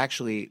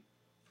 Actually,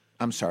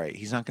 I'm sorry,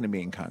 he's not going to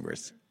be in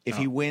Congress. If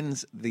he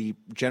wins the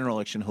general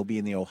election, he'll be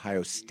in the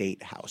Ohio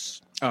State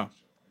House. Oh.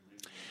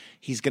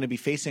 He's going to be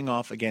facing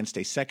off against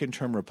a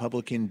second-term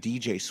Republican,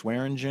 DJ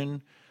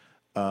Swearingen.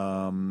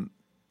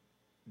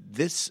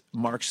 This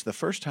marks the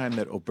first time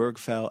that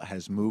Obergefell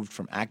has moved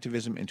from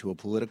activism into a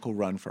political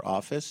run for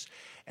office.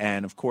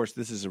 And, of course,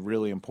 this is a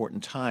really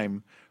important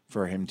time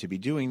for him to be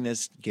doing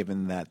this,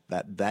 given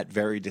that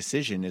very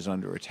decision is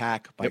under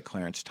attack by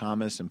Clarence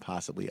Thomas and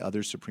possibly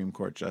other Supreme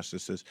Court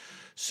justices.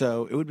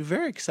 So it would be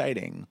very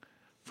exciting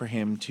for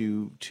him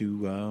to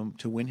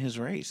win his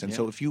race. And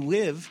so if you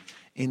live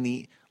in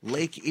the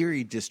Lake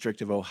Erie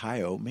district of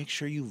Ohio, make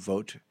sure you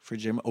vote for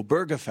Jim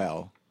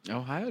Obergefell.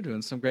 Ohio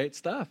doing some great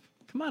stuff.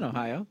 Come on,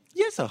 Ohio.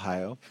 Yes,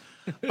 Ohio.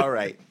 All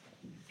right.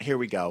 Here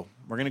we go.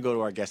 We're going to go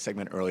to our guest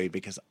segment early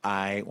because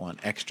I want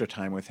extra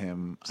time with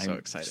him. So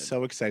excited.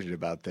 So excited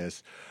about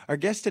this. Our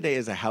guest today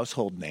is a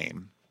household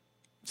name,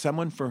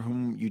 someone for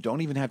whom you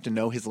don't even have to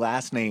know his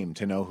last name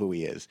to know who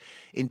he is.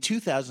 In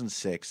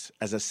 2006,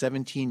 as a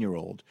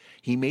 17-year-old,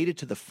 he made it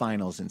to the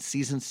finals in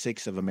Season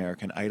 6 of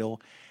American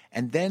Idol,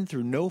 and then,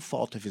 through no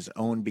fault of his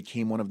own,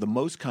 became one of the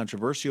most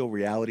controversial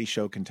reality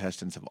show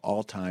contestants of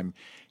all time.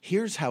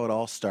 Here's how it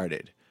all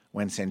started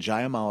when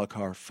Sanjaya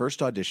Malakar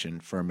first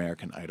auditioned for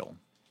American Idol.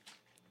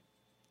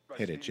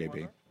 Hit it,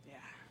 JB. Yeah.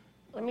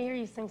 Let me hear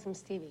you sing some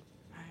Stevie.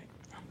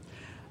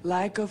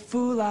 Like a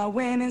fool, I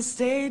went and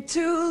stayed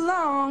too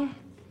long.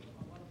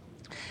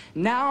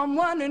 Now I'm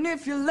wondering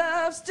if your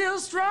love's still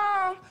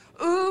strong.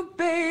 Ooh,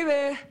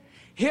 baby,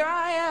 here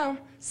I am,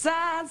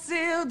 signed,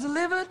 sealed,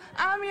 delivered,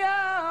 I'm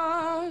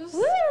yours.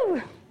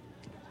 Woo!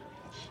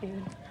 Cute.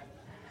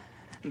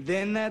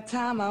 Then that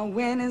time I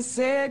went and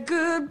said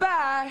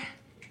goodbye.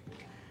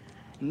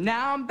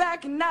 Now I'm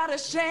back and not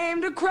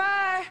ashamed to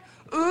cry.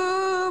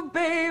 Ooh,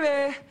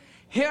 baby,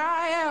 here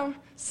I am,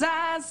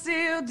 signed,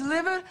 sealed,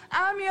 delivered,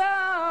 I'm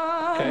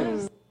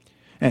yours. Okay.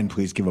 And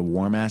please give a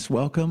warm-ass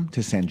welcome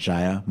to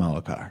Sanjaya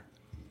Malakar.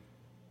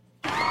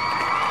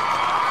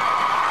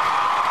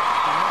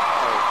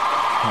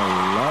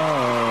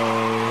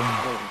 Hello.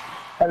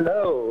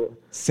 Hello.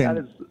 That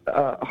is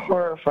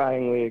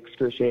horrifyingly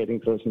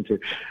excruciating to listen to.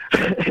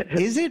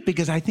 Is it?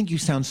 Because I think you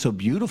sound so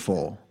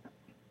beautiful.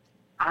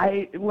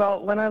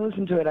 Well, when I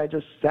listen to it, I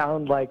just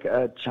sound like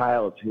a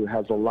child who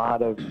has a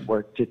lot of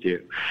work to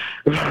do.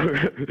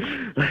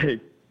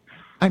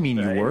 I mean,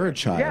 you were a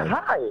child. Yeah,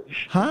 hi.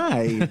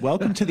 Hi.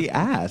 Welcome to the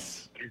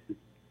ass.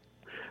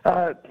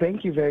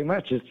 Thank you very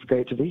much. It's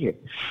great to be here.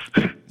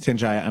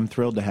 Sanjaya, I'm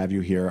thrilled to have you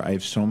here. I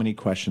have so many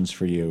questions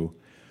for you.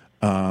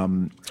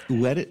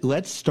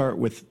 Let's start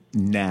with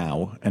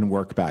now and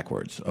work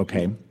backwards,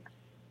 okay?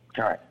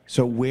 All right.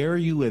 So where are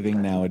you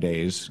living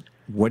nowadays?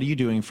 What are you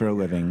doing for a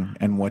living,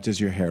 and what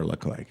does your hair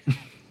look like?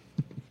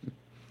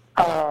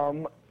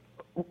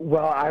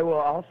 Well, I will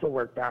also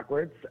work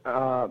backwards.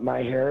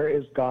 My hair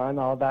is gone,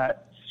 all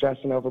that stress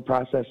and over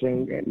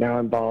processing. Now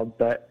I'm bald,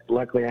 but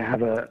luckily I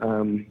have a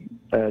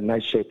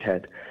nice shaped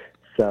head,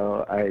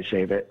 so I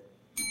shave it.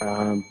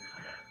 I'm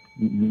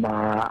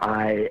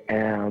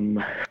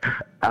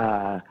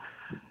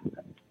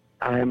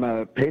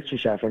a pastry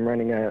chef. I'm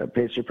running a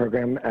pastry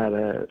program at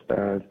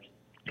a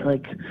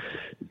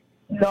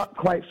not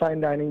quite fine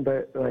dining,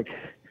 but like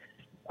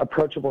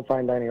approachable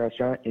fine dining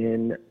restaurant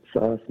in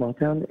a small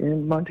town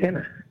in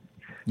Montana.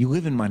 You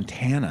live in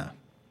Montana?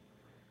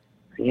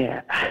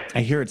 Yeah.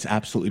 I hear it's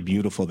absolutely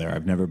beautiful there.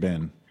 I've never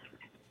been.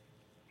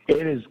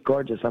 It is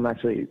gorgeous. I'm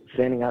actually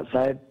standing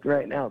outside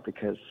right now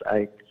because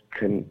I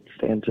couldn't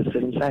stand to sit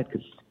inside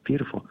because it's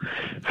beautiful.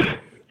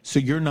 So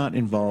you're not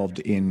involved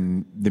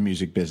in the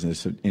music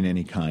business in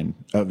any kind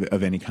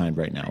of any kind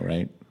right now,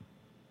 right?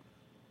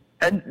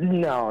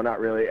 No, not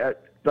really.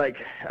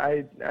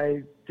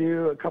 I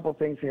do a couple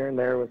things here and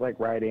there with like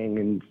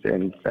writing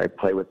and I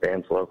play with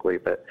bands locally,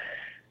 but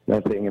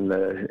nothing in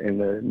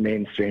the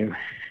mainstream.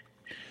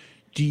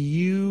 Do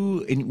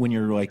you, when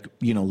you're like,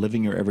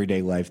 living your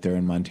everyday life there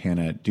in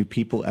Montana, do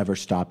people ever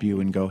stop you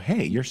and go,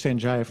 "Hey, you're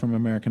Sanjaya from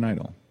American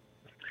Idol"?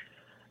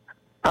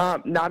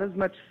 Not as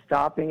much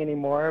stopping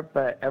anymore,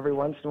 but every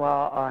once in a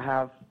while I'll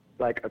have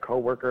like a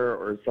coworker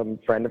or some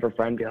friend of a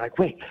friend be like,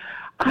 "Wait,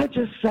 I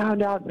just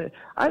found out that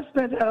I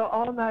spent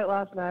all night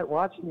last night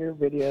watching your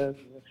videos."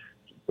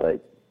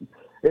 Like,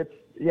 it's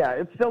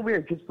still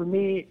weird because for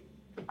me,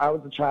 I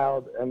was a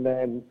child, and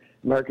then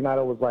American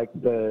Idol was like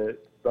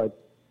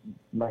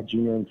my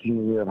junior and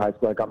senior year of high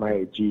school. I got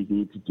my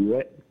GED to do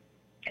it,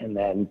 and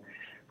then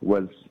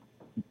was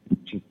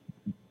just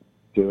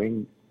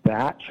doing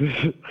that.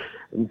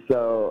 And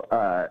so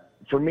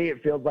for me,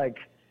 it feels like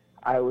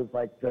I was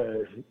like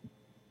the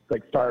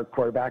star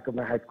quarterback of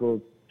my high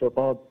school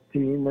football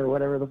team or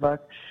whatever the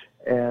fuck,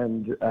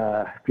 and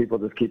people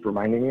just keep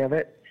reminding me of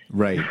it.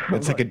 Right.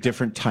 It's like a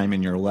different time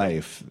in your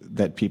life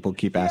that people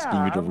keep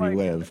asking you to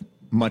relive,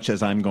 much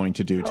as I'm going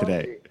to do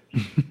today.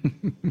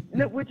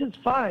 No, which is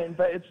fine,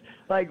 but it's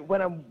like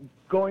when I'm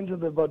going to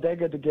the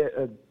bodega to get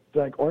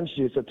orange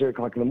juice at 3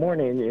 o'clock in the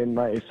morning in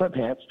my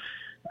sweatpants,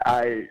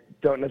 I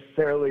don't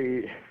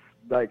necessarily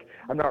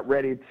I'm not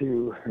ready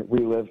to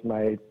relive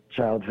my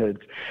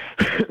childhood.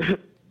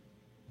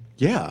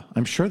 Yeah,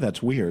 I'm sure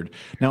that's weird.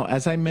 Now,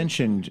 as I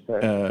mentioned,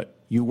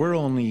 you were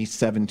only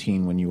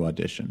 17 when you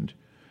auditioned.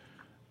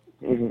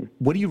 Mm-hmm.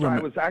 What do you remember?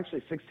 I was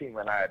actually 16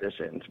 when I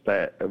auditioned,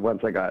 but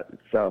once I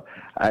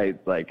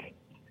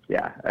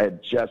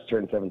had just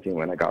turned 17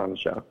 when I got on the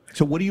show.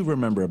 So what do you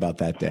remember about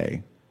that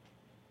day?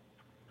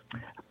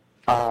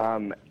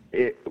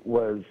 It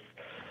was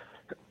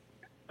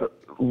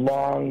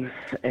long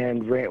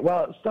and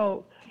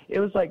so it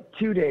was like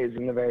 2 days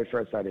in the very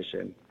first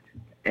audition,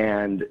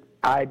 and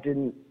I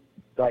didn't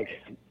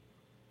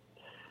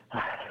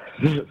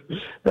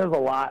there's a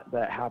lot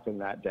that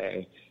happened that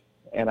day,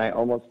 and I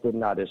almost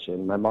didn't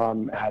audition. My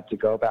mom had to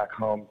go back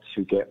home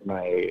to get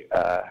my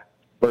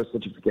birth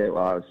certificate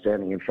while I was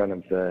standing in front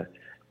of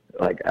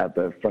at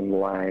the front of the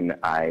line.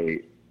 I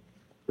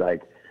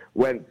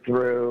went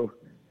through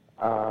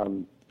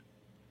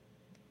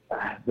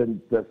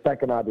the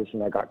second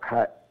audition. I got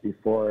cut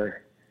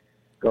before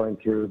going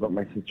through, but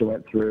my sister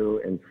went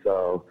through, and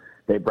so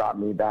they brought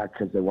me back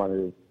because they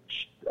wanted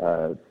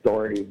a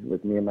story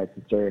with me and my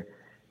sister.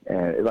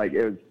 And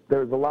there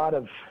was a lot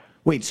of...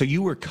 Wait, so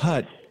you were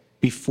cut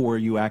before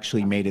you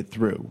actually made it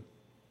through?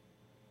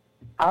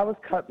 I was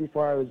cut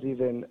before I was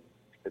even,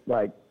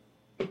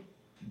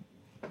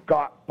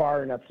 got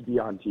far enough to be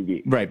on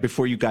TV. Right,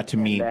 before you got to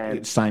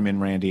meet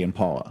Simon, Randy, and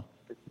Paula.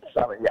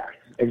 Yeah,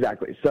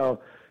 exactly. So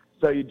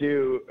you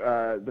do,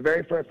 the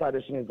very first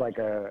audition is like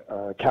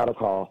a cattle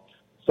call.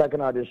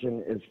 Second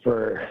audition is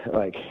for,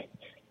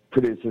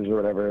 producers or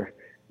whatever.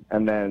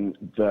 And then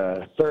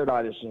the third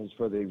audition is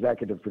for the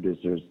executive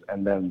producers,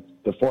 and then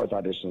the fourth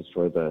audition is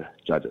for the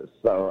judges.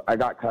 So I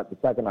got cut the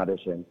second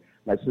audition.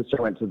 My sister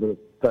went to the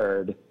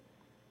third.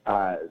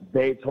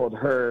 They told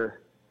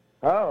her,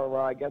 "Oh,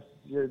 well, I guess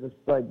you're just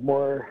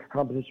more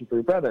competition for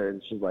your brother."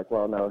 And she's like,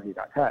 "Well, no, he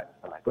got cut."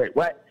 I'm like, "Wait,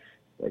 what?"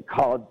 They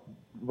called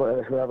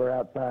whoever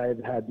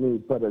outside, had me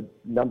put a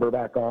number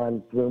back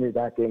on, threw me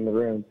back in the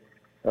room.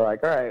 They're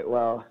like, "All right,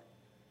 well,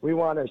 we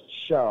want a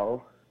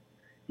show.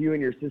 You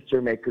and your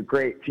sister make a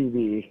great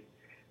TV,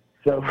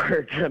 so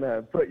we're going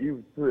to put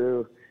you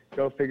through,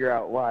 go figure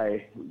out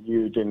why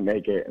you didn't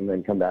make it, and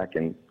then come back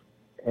and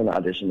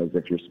audition as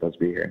if you're supposed to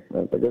be here." And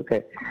I was like,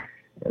 "Okay."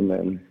 And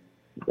then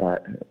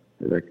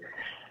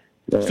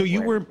so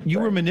you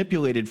were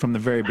manipulated from the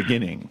very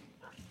beginning.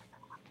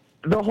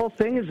 The whole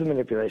thing is a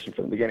manipulation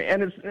from the beginning.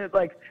 And it's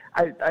like,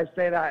 I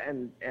say that,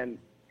 and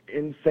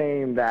in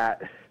saying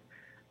that,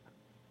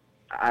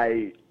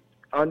 I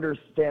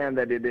understand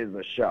that it is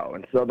a show.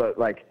 And so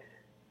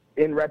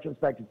in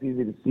retrospect, it's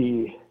easy to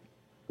see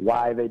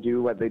why they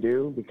do what they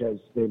do, because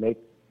they make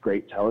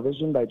great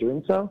television by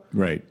doing so.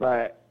 Right.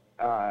 But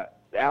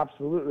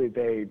absolutely,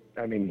 they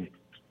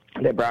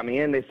brought me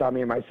in, they saw me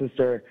and my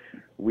sister.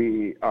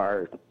 We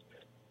are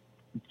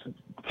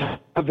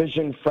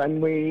television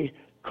friendly,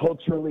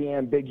 culturally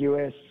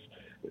ambiguous.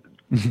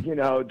 They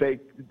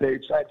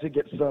tried to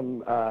get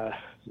some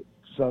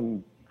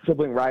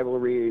sibling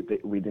rivalry.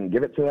 We didn't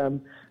give it to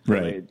them.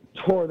 Right.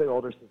 They tore the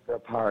older sister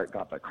apart,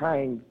 got the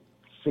crying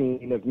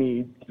scene of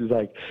me,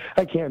 like,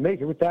 "I can't make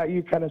it without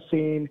you" kind of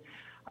scene.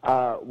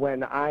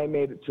 When I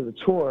made it to the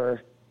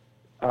tour,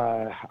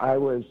 I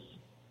was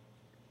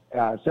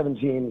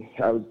 17.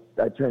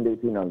 I turned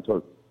 18 on the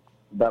tour,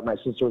 but my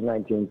sister was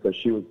 19, so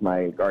she was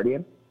my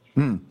guardian.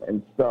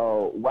 And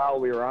so while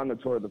we were on the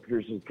tour, the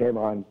producers came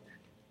on,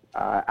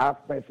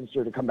 asked my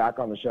sister to come back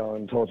on the show,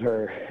 and told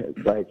her,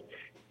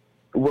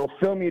 "We'll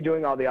film you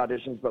doing all the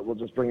auditions, but we'll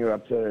just bring you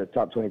up to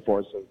top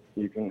 24 so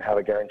you can have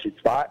a guaranteed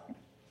spot."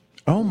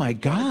 Oh my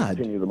God!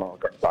 Continue the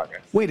Malakar saga.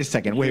 Wait a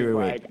second. Wait.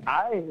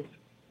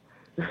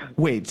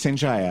 Wait,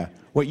 Sanjaya.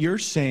 What you're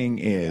saying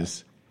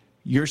is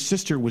your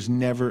sister was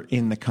never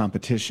in the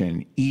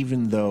competition,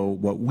 even though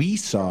what we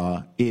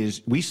saw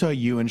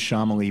you and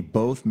Shamali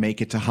both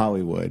make it to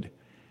Hollywood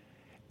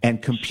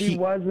and compete. She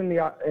was in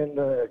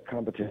the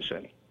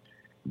competition.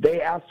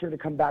 They asked her to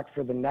come back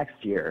for the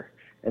next year,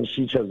 and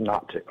she chose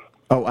not to.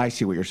 Oh, I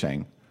see what you're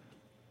saying.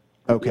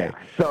 Okay.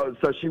 Yeah.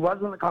 So she was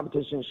in the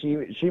competition.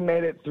 She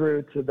made it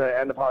through to the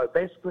end of Hollywood.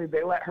 Basically,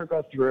 they let her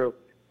go through.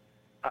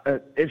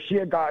 If she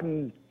had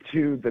gotten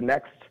to the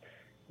next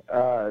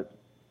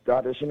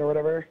audition or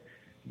whatever,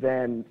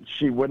 then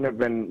she wouldn't have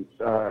been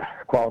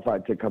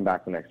qualified to come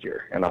back the next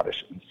year and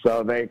audition.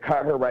 So they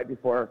cut her right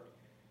before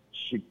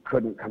she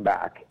couldn't come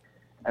back,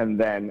 and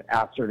then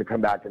asked her to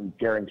come back and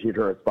guaranteed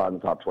her a spot in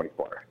the top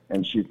 24.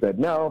 And she said,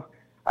 "No,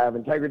 I have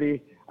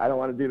integrity. I don't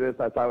want to do this.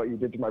 I saw what you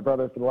did to my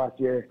brother for the last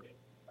year.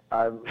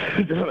 I'm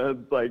gonna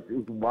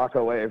walk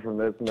away from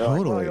this." And they're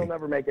like, "Well, you'll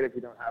never make it if you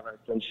don't have it."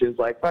 And she was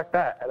like, "Fuck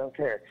that. I don't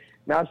care."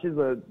 Now she's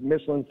a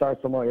Michelin star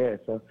sommelier,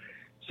 so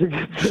she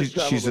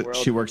gets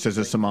she works as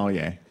a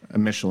sommelier, a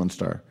Michelin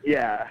star.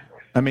 Yeah.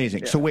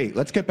 Amazing. Yeah. So wait,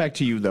 let's get back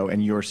to you though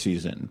and your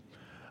season,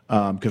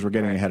 because we're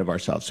getting ahead of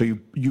ourselves. So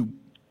you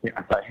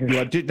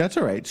that's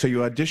all right. So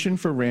you audition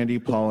for Randy,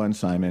 Paula, and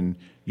Simon.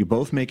 You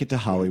both make it to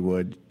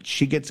Hollywood.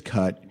 She gets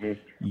cut. Mm-hmm.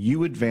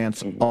 You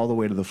advance all the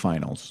way to the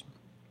finals.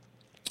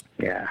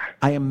 Yeah.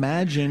 I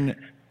imagine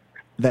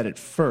that at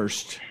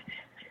first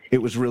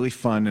it was really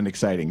fun and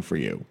exciting for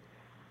you.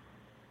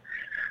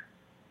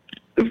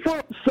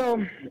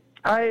 So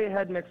I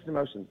had mixed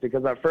emotions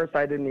because at first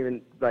I didn't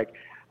even,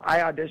 I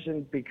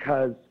auditioned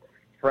because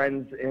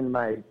friends in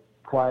my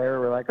choir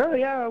were like, oh,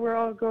 yeah, we're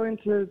all going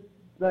to,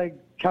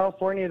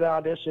 California to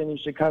audition. You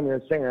should come. You're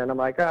a singer. And I'm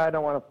like, I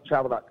don't want to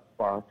travel that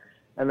far.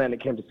 And then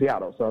it came to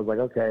Seattle. So I was like,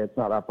 okay, it's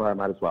not that far. I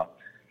might as well.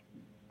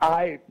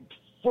 I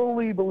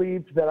fully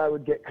believed that I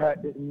would get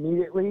cut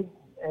immediately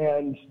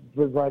and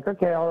was like,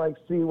 okay, I'll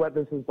see what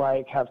this is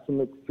like, have some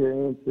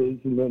experiences,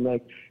 and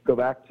then go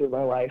back to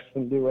my life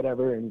and do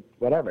whatever and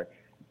whatever.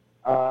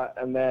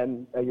 And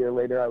then a year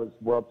later I was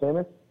world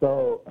famous.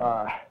 So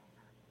I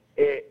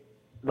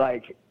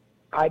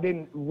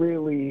didn't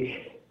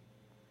really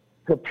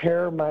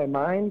prepare my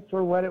mind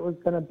for what it was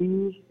going to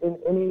be in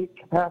any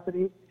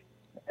capacity.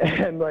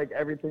 And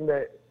everything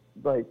that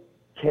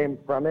came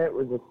from it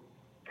was just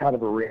kind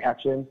of a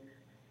reaction.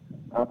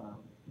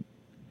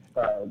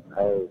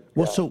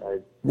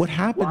 What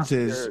happens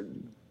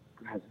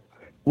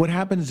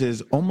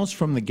is almost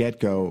from the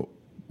get-go,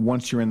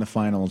 once you're in the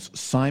finals,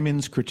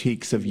 Simon's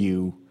critiques of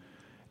you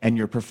and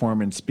your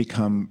performance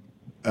becomes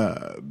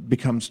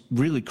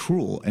really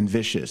cruel and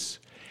vicious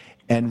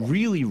and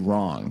really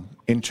wrong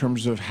in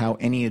terms of how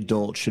any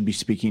adult should be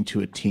speaking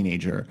to a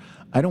teenager.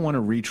 I don't want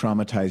to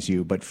re-traumatize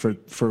you, but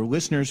for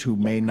listeners who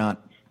may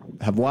not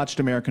have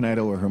watched American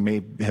Idol or who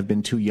may have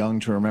been too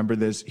young to remember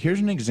this, here's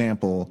an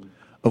example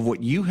of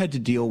what you had to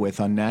deal with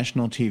on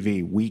national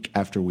TV week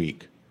after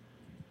week.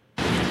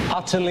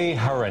 Utterly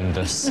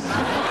horrendous. I'm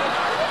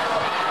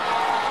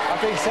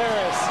being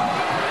serious.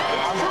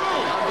 I'm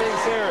being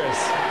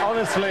serious.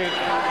 Honestly,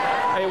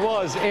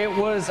 it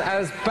was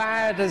as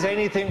bad as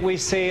anything we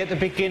see at the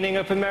beginning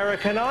of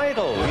American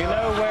Idol. You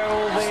know, where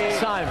all the...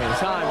 Simon.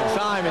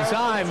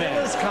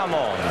 Come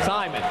on.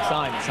 Simon.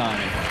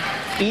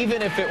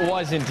 Even if it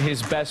wasn't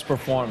his best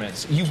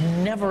performance, you've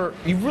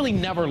really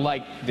never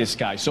liked this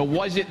guy. So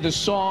was it the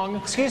song?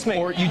 Excuse me.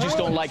 Or you just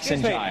don't like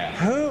Sanjaya?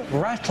 Who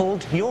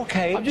rattled your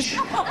cage?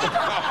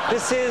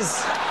 This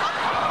is...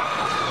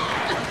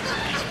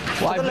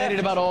 Well, I've made it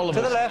about all of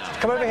us. To the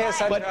left. Come over here,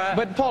 Sanjaya.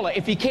 But Paula,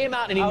 if he came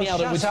out and he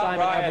nailed it, would Simon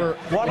ever...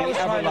 What I was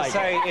trying to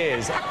say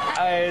is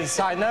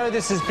I know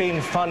this has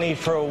been funny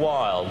for a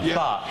while,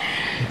 but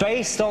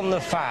based on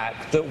the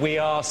fact that we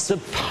are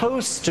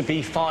supposed to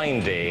be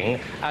finding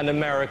an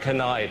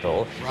American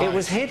Idol, it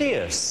was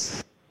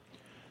hideous.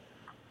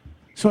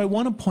 So I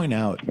want to point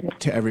out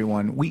to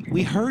everyone,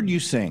 we heard you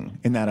sing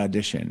in that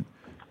audition.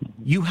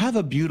 You have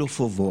a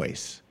beautiful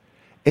voice.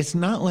 It's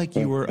not like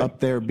you were up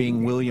there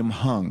being William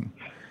Hung,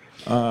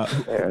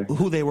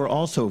 who they were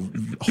also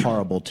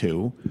horrible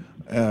to,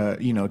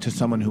 to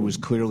someone who was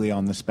clearly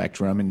on the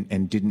spectrum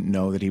and didn't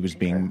know that he was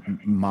being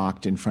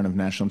mocked in front of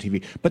national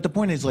TV. But the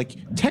point is,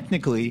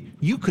 technically,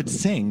 you could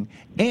sing,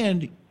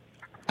 and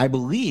I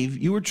believe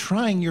you were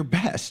trying your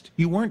best.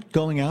 You weren't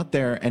going out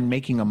there and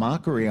making a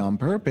mockery on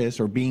purpose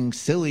or being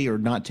silly or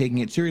not taking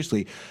it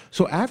seriously.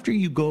 So after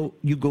you go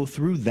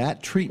through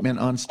that treatment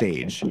on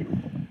stage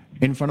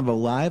in front of a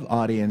live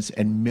audience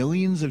and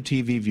millions of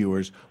TV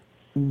viewers,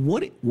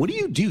 what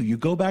do? You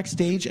go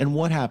backstage, and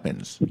what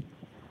happens?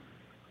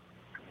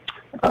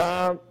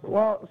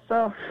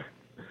 So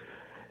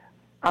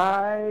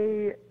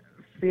I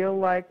feel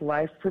like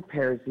life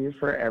prepares you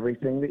for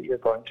everything that you're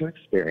going to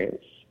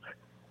experience.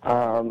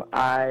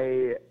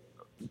 I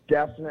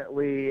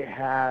definitely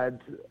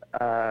had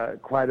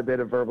quite a bit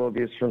of verbal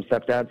abuse from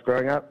stepdads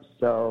growing up,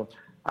 so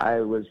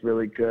I was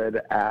really good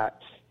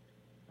at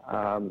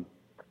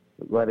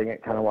letting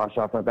it kind of wash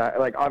off my back.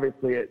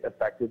 Obviously it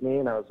affected me,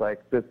 and I was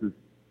like, this is,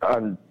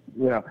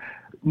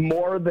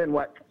 more than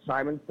what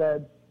Simon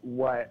said,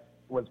 what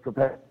was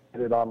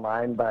perpetrated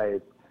online by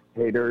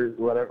haters,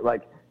 whatever.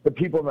 The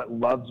people that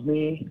loved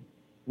me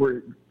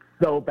were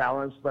so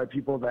balanced by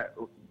people that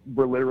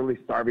were literally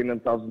starving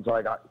themselves until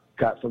I got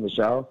cut from the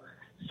show.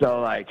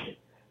 So,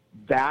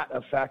 that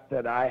effect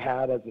that I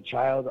had as a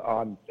child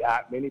on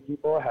that many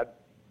people had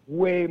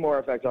way more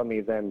effect on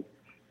me than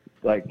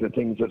the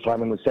things that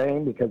Simon was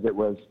saying, because it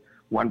was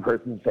one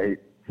person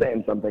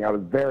saying something. I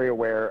was very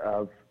aware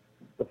of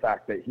the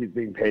fact that he's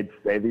being paid to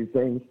say these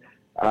things.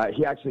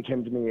 He actually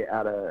came to me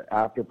at an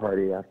after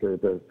party after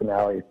the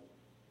finale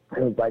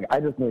and was like, I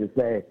just need to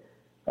say,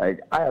 I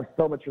have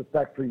so much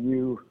respect for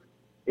you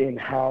in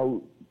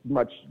how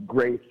much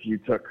grace you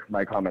took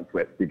my comments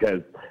with,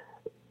 because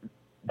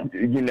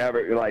you never,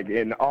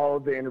 in all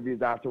of the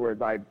interviews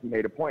afterwards, I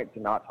made a point to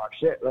not talk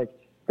shit,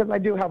 because I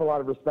do have a lot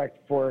of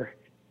respect for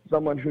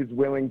someone who's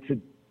willing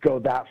to go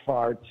that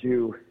far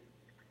to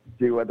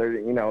do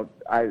whether,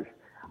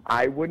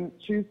 I wouldn't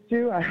choose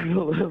to. I have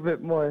a little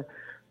bit more,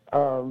 I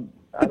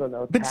don't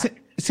know. But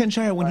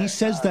Sanjaya, when he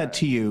says that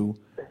to you,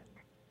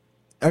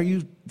 are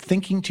you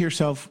thinking to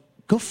yourself,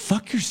 go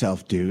fuck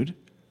yourself, dude?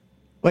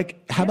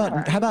 How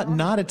about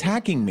not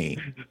attacking me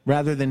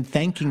rather than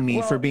thanking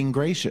me for being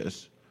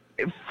gracious?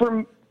 For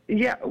me,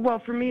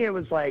 it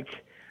was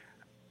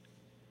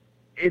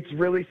it's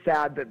really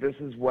sad that this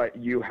is what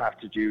you have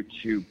to do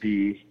to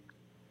be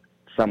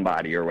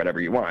somebody or whatever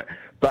you want.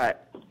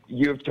 But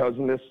you have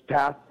chosen this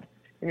path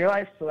in your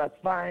life, so that's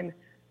fine.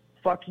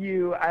 fuck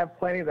you. I have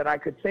plenty that I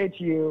could say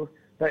to you.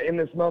 But in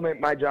this moment,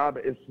 my job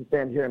is to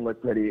stand here and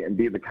look pretty and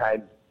be the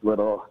kind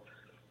little,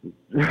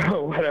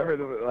 whatever,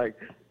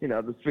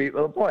 the sweet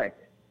little boy.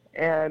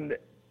 And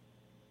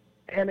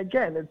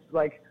again, it's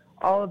like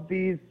all of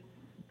these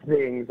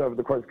things over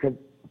the course,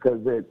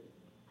 because it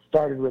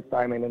started with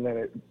Simon and then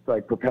it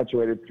like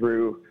perpetuated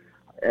through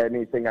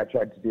anything I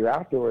tried to do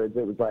afterwards.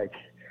 It was like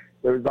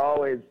there was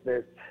always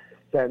this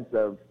sense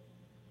of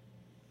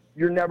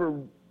you're never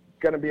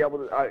going to be able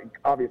to,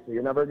 obviously,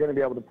 you're never going to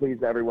be able to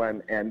please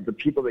everyone, and the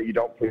people that you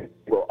don't please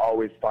will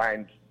always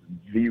find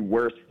the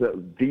worst,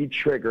 the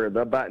trigger,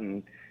 the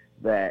button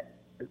that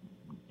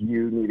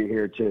you need to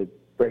hear to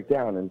break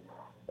down. And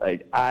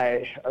like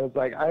I was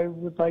like, I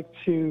would like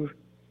to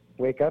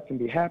wake up and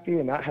be happy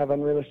and not have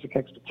unrealistic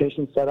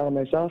expectations set on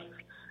myself.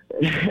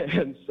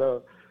 And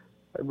so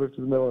I moved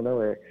to the middle of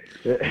nowhere.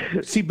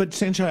 See, but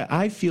Sanjaya,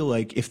 I feel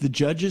like if the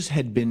judges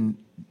had been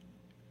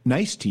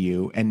nice to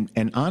you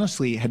and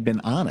honestly had been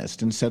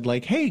honest and said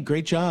like, hey,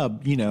 great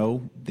job,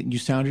 you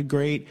sounded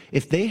great.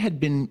 If they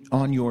had been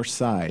on your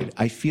side,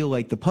 I feel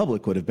like the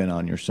public would have been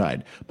on your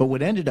side. But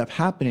what ended up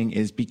happening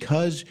is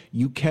because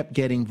you kept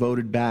getting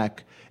voted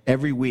back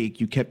every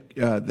week, you kept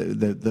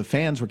the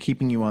fans were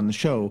keeping you on the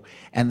show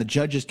and the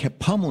judges kept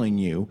pummeling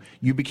you,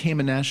 you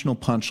became a national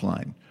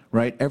punchline,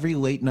 right? Every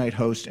late night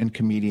host and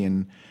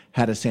comedian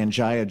had a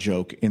Sanjaya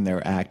joke in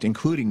their act,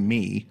 including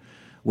me,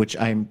 which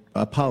I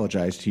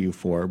apologize to you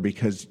for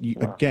because,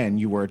 again,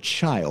 you were a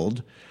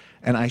child,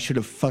 and I should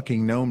have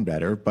fucking known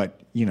better,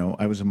 but,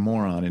 I was a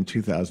moron in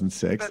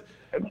 2006.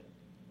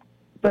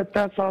 But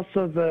that's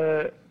also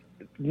the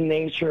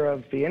nature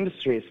of the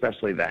industry,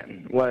 especially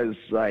then, was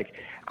like,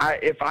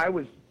 if I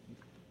was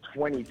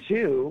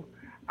 22,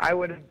 I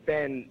would have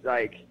been,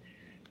 like,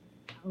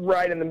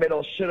 right in the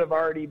middle, should have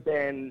already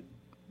been,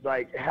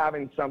 like,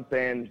 having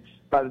something.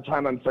 By the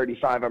time I'm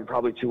 35, I'm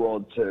probably too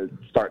old to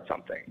start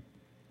something.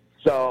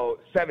 So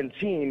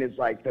 17 is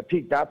like the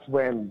peak. That's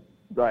when,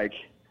 like,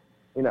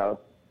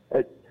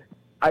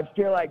 I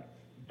feel like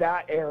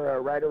that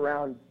era, right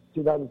around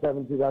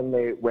 2007,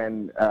 2008,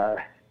 when,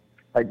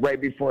 like,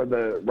 right before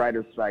the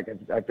writer's strike,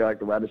 I feel like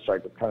the writer's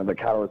strike was kind of the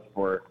catalyst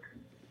for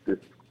this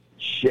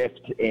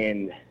shift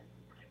in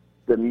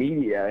the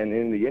media and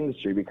in the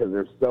industry because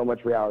there's so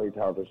much reality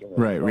television.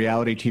 Right,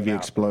 reality TV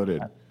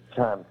exploded.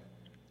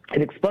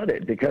 It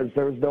exploded because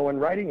there was no one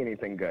writing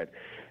anything good.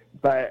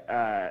 But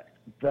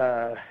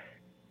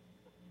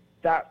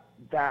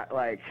that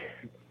like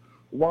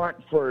want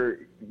for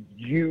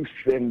youth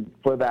and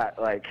for that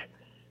like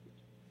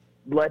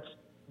let's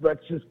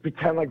just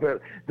pretend like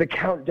the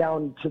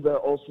countdown to the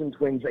Olsen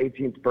twins'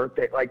 18th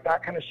birthday, like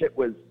that kind of shit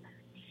was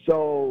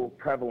so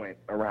prevalent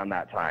around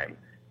that time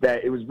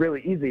that it was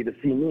really easy to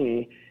see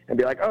me and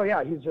be like, oh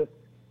yeah, he's just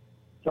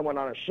someone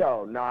on a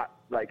show, not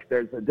like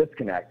there's a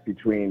disconnect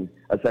between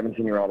a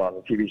 17-year-old on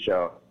a TV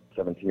show,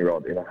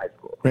 17-year-old in a high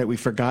school. Right, we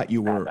forgot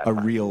you were a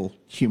real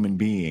human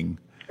being.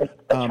 A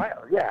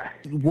child, yeah.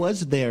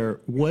 Was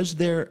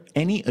there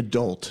any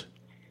adult,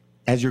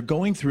 as you're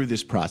going through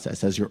this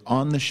process, as you're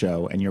on the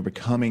show and you're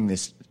becoming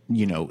this,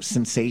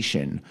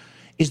 sensation,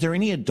 is there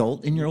any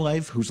adult in your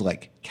life who's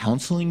like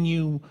counseling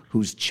you,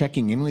 who's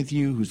checking in with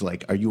you, who's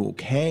like, are you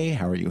okay?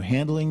 How are you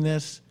handling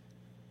this?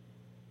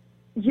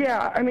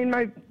 Yeah, I mean,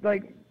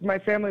 my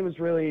family is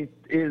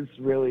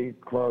really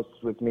close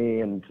with me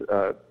and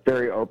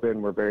very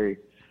open. We're very,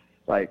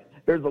 like,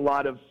 there's a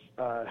lot of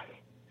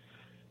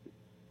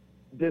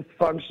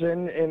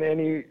dysfunction in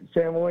any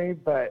family,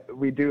 but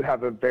we do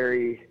have a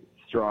very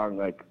strong,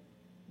 like,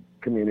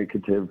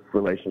 communicative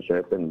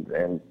relationship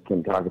and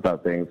can talk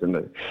about things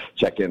and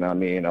check in on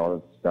me and all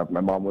this stuff.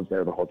 My mom was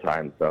there the whole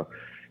time, so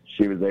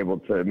she was able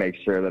to make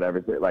sure that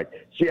everything,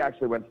 like, she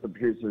actually went to the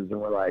producers and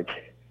were like,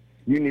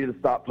 you need to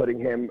stop putting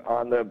him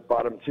on the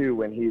bottom two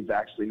when he's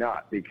actually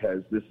not,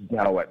 because this is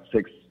now,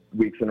 6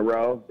 weeks in a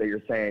row that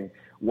you're saying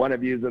one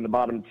of you's in the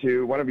bottom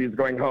two, one of you's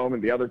going home,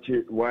 and the other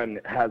one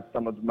has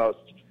some of the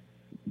most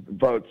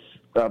votes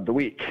of the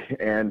week,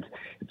 and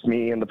it's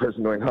me and the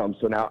person going home.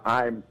 So now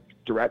I'm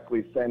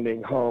directly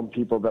sending home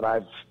people that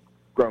I've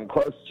grown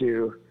close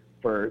to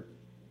for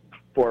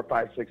 4,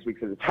 5, 6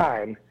 weeks at a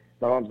time.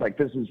 My mom's like,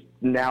 this is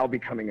now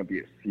becoming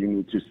abuse. You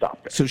need to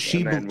stop it. So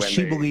she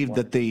believed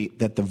that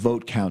the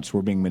vote counts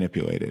were being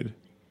manipulated.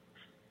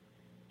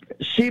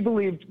 She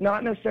believed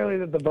not necessarily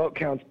that the vote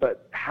counts,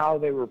 but how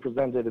they were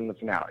presented in the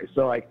finale.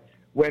 So, like,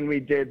 when we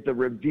did the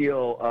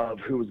reveal of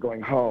who was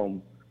going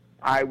home,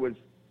 I was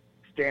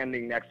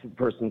standing next to the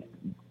person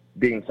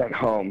being sent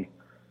home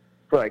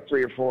for like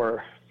 3 or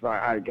 4,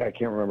 I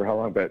can't remember how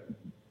long, but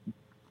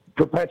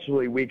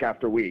perpetually week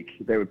after week,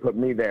 they would put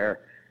me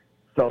there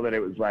so that it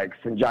was like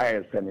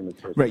Sanjaya is sending this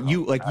person home.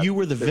 You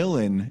were the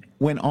villain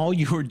when all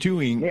you were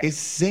doing is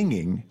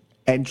singing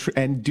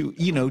and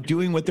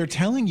doing what they're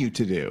telling you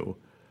to do.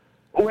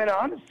 When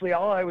honestly,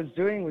 all I was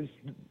doing was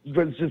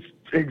just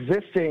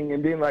existing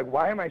and being like,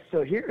 why am I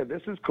still here?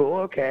 This is cool.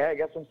 Okay, I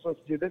guess I'm supposed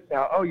to do this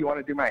now. Oh, you want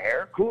to do my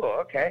hair? Cool.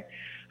 Okay.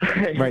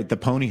 Right, the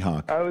pony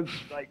hawk. I was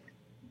like,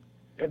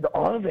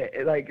 all of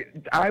it. Like,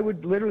 I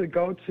would literally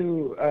go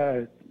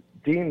to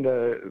Dean,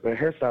 the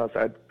hairstylist.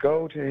 I'd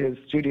go to his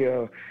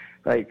studio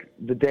like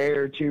the day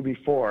or two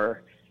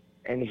before,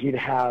 and he'd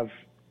have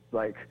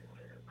like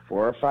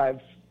 4 or 5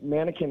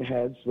 mannequin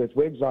heads with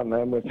wigs on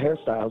them with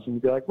hairstyles, and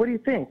he'd be like, what do you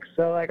think?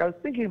 So, like, I was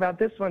thinking about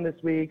this one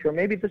this week, or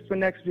maybe this one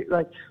next week.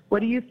 Like, what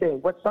do you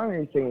think? What song are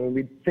you singing? And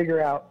we'd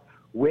figure out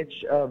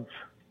which of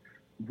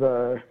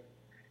the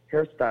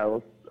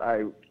hairstyles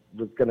I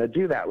was going to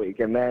do that week.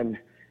 And then,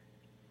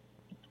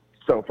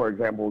 so for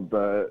example,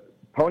 the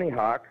Pony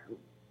Hawk,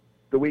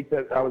 the week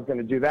that I was going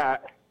to do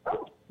that,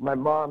 my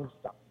mom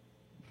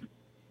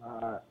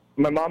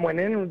went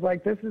in and was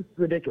like, this is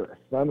ridiculous.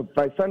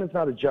 My son is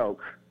not a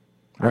joke.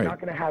 Right. I'm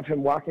not going to have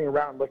him walking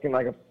around looking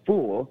like a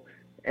fool.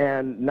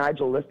 And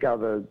Nigel Lithgow,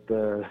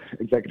 the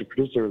executive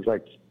producer, was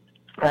like,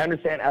 I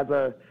understand as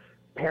a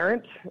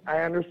parent, I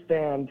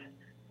understand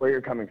where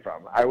you're coming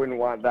from. I wouldn't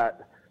want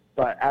that.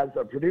 But as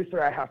a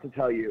producer, I have to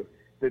tell you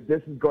that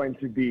this is going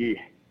to be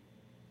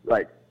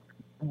like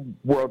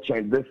world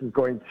change. This is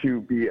going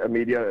to be a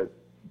media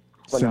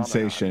phenomenon.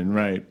 Sensation,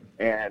 right.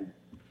 And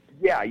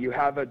yeah, you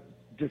have a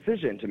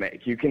decision to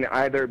make. You can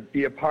either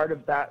be a part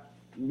of that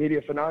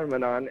media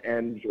phenomenon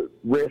and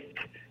risk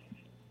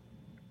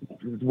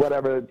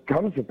whatever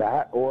comes with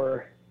that,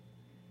 or,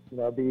 you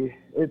know,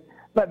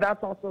 but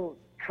that's also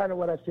kind of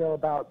what I feel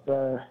about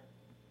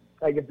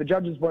like, if the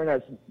judges weren't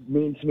as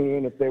mean to me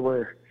and if they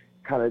were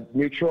kind of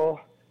neutral,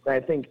 then I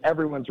think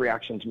everyone's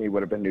reaction to me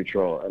would have been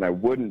neutral, and I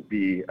wouldn't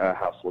be a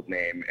household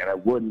name, and I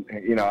wouldn't,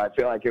 you know, I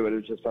feel like it would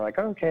have just been like,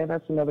 oh, okay,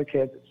 that's another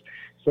kid that's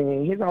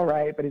singing. He's all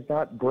right, but he's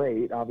not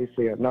great.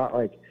 Obviously, I'm not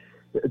like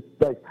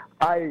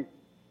I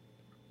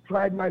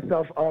pride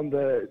myself on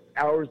the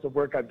hours of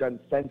work I've done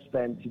since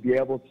then to be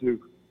able to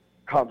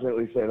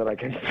confidently say that I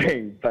can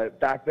sing. But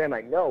back then,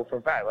 I know for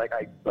a fact,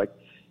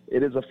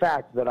 it is a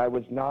fact that I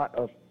was not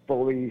a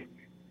fully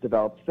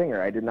developed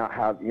singer. I did not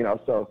have, you know,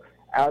 so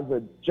as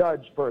a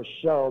judge for a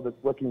show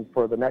that's looking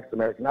for the next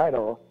American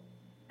Idol,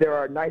 there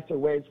are nicer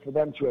ways for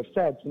them to have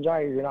said,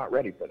 Sanjaya, you're not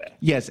ready for this.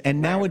 Yes,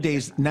 and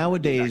nowadays,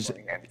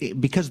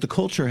 because the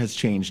culture has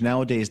changed,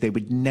 nowadays they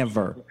would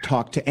never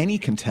talk to any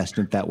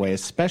contestant that way,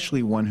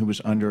 especially one who was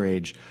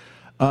underage.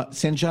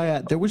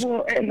 Sanjaya, there was...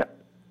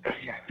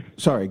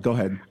 Sorry, go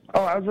ahead.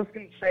 Oh, I was just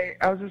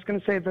going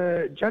to say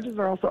the judges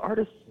are also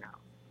artists now.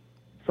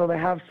 So they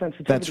have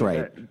sensitivity That's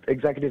right. that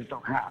executives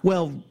don't have.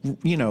 Well,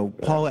 you know,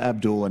 Paula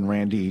Abdul and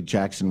Randy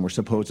Jackson were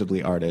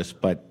supposedly artists,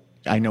 but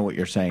I know what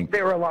you're saying.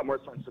 They were a lot more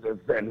sensitive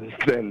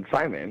than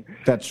Simon.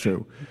 That's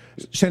true.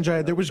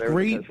 Sanjaya,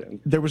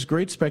 there was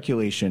great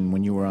speculation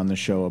when you were on the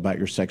show about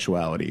your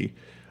sexuality,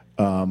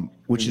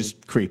 which is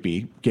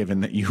creepy, given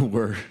that you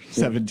were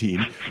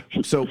 17.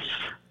 So,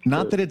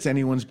 not that it's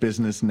anyone's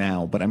business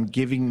now, but I'm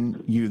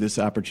giving you this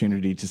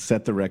opportunity to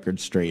set the record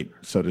straight,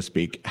 so to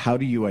speak. How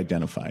do you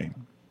identify?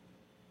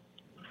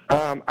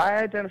 I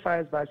identify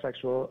as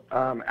bisexual.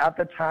 At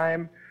the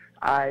time,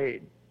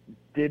 I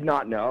did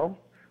not know,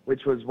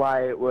 which was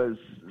why it was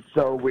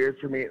so weird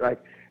for me.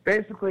 Like,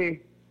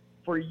 basically,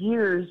 for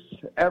years,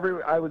 I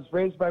was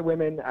raised by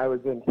women. I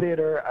was in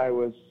theater. I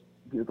was,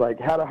 like,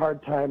 had a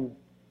hard time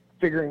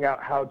figuring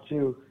out how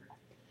to,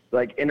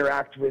 like,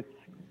 interact with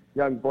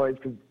young boys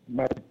because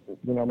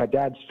my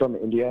dad's from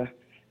India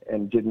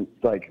and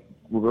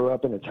grew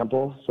up in a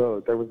temple,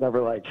 so there was never,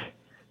 like,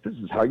 this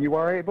is how you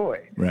are a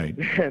boy. Right.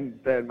 And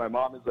then my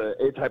mom is a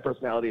A-type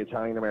personality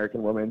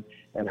Italian-American woman,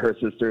 and her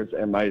sisters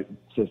and my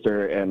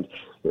sister and,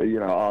 you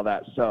know, all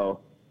that. So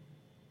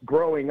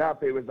growing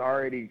up, it was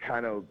already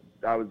kind of,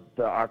 I was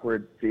the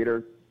awkward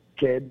theater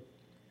kid.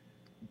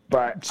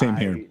 But Same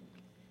here. You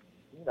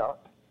know,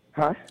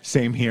 huh?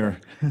 Same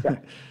here.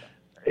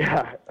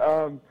 Yeah.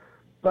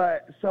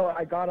 But so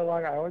I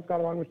always got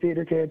along with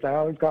theater kids. I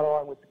always got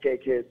along with the gay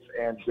kids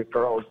and with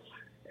girls.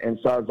 And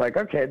so I was like,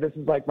 okay, this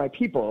is like my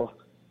people.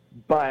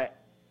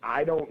 But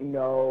I don't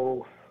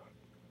know,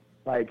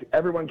 like,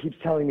 everyone keeps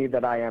telling me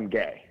that I am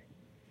gay.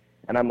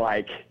 And I'm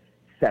like,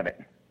 7.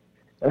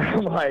 And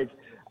I'm like,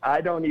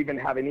 I don't even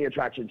have any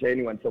attraction to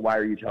anyone, so why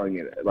are you telling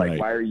me that? Like, Right.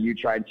 Why are you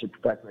trying to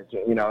protect me?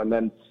 You know, and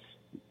then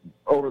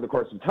over the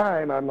course of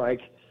time, I'm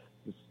like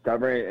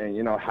discovering, and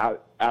you know, how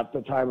at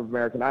the time of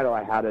American Idol,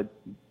 I had a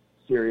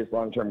serious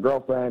long-term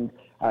girlfriend.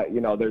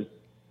 You know, there's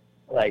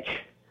like,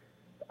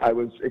 I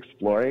was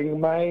exploring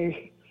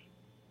my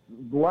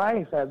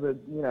life as a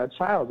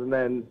child, and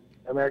then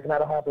American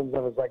Idol happens, and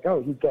I was like,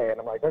 oh, he's gay, and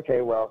I'm like,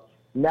 okay, well,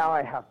 now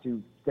I have to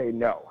say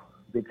no,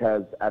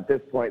 because at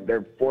this point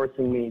they're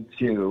forcing me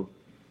to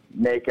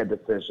make a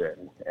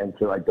decision and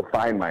to like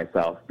define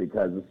myself,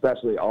 because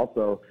especially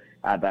also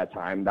at that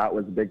time that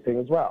was a big thing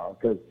as well,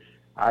 because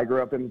I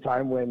grew up in a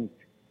time when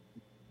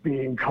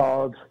being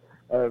called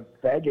a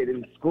faggot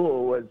in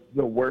school was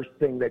the worst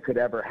thing that could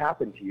ever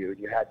happen to you.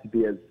 You had to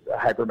be as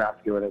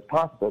hyper-masculine as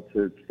possible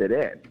to fit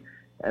in.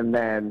 And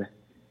then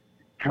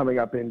coming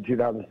up in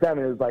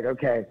 2007, it was like,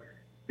 okay,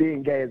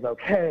 being gay is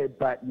okay,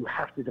 but you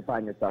have to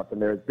define yourself,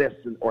 and there's this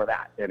or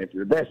that. And if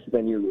you're this,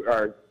 then you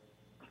are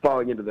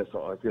falling into this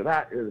hole. If you're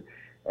that, and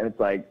it's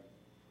like,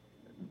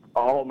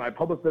 all my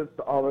publicists,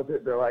 all of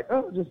it, they're like,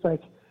 oh, just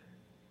like,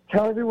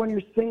 tell everyone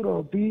you're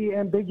single, be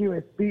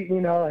ambiguous,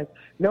 like,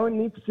 no one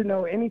needs to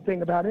know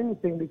anything about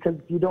anything because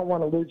you don't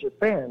want to lose your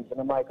fans. And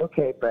I'm like,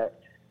 okay, but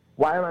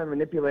why am I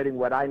manipulating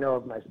what I know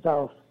of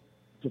myself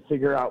to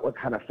figure out what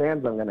kind of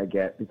fans I'm going to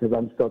get? Because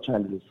I'm still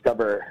trying to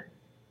discover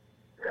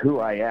who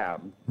I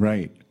am.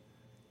 Right.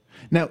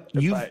 Now,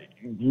 you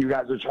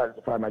guys are trying to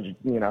define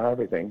my,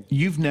 everything.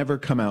 You've never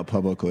come out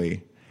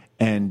publicly,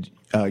 and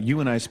you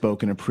and I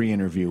spoke in a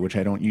pre-interview, which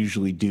I don't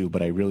usually do,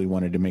 but I really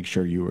wanted to make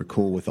sure you were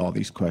cool with all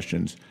these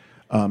questions.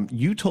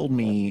 You told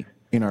me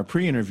in our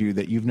pre-interview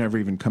that you've never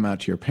even come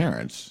out to your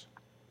parents.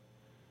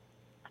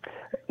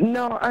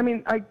 No, I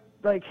mean,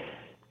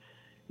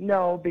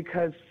 no,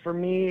 because for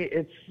me,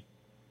 it's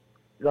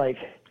like,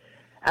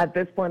 at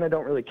this point, I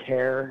don't really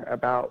care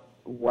about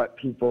what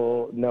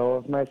people know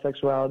of my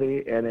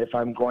sexuality. And if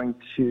I'm going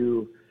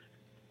to,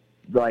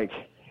 like,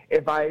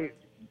 if I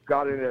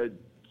got in a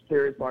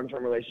serious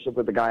long-term relationship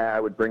with a guy, I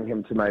would bring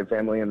him to my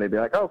family and they'd be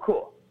like, oh,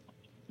 cool.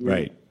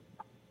 Right.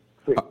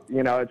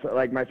 It's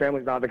like my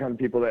family's not the kind of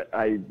people that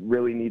I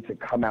really need to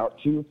come out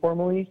to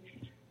formally.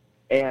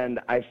 And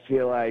I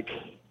feel like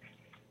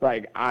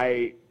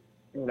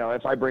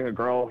if I bring a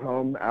girl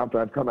home after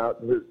I've come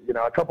out,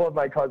 a couple of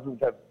my cousins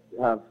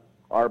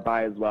are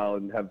bi as well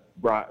and have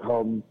brought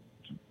home,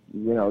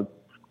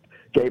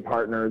 gay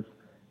partners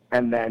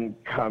and then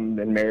come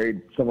and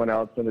married someone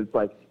else. And it's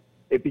like,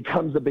 it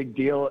becomes a big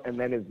deal and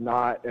then it's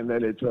not. And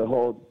then it's a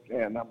whole,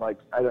 and I'm like,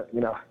 I don't,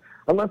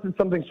 unless it's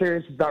something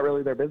serious, it's not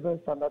really their business.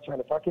 I'm not trying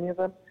to fuck any of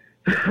them.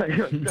 I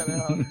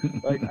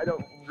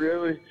don't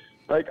really,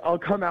 I'll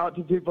come out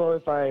to people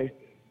if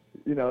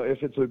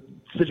if it's a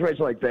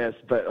situation like this,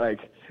 but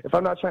if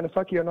I'm not trying to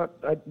fuck you,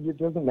 it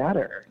doesn't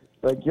matter.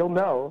 You'll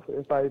know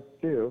if I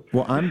do.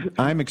 Well,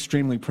 I'm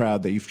extremely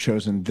proud that you've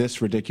chosen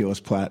this ridiculous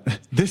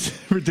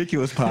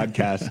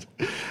podcast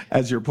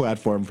as your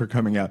platform for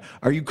coming out.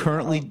 Are you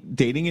currently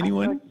dating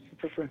anyone?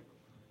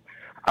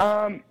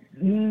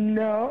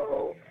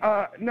 No.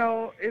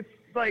 No, it's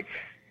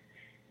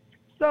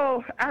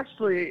so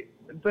actually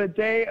the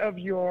day of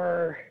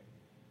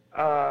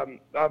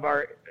of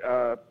our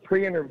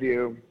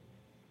pre-interview,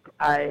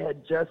 I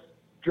had just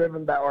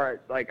driven back,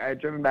 I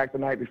had driven back the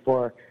night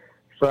before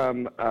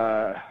from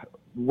my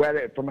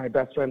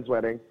best friend's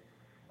wedding,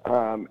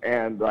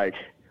 and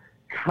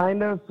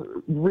kind of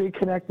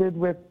reconnected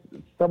with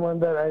someone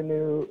that I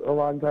knew a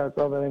long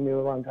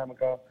time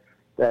ago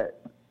that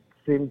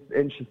seems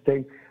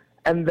interesting,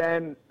 and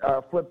then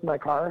flipped my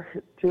car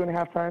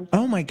 2.5 times.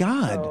 Oh my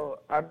God! So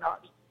I'm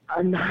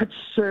not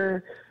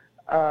sure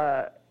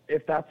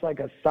if that's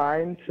a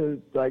sign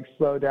to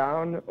slow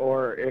down,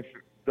 or if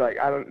I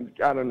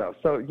don't know.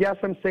 So yes,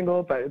 I'm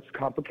single, but it's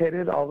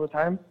complicated all the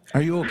time.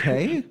 Are you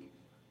okay?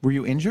 Were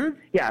you injured?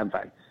 Yeah, I'm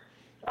fine.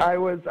 I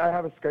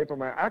have a scrape on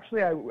my.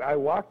 Actually, I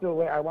walked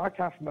away. I walked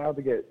half a mile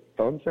to get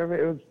phone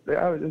service. It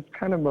was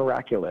kind of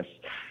miraculous,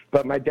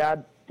 but my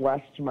dad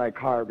blessed my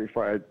car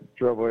before I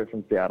drove away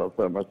from Seattle,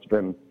 so it must have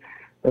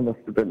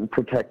been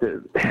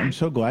protected. I'm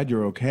so glad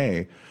you're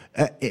okay.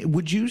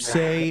 Would you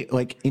say,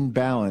 in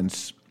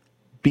balance,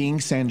 being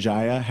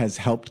Sanjaya has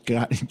helped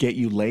get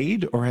you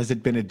laid, or has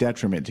it been a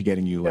detriment to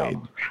getting you laid?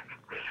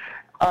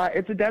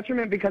 It's a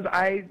detriment because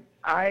I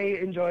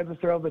enjoy the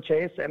thrill of the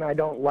chase, and I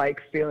don't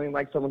like feeling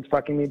like someone's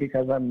fucking me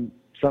because I'm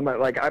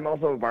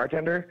also a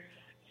bartender,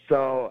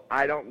 so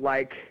I don't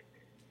like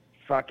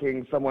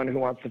fucking someone who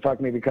wants to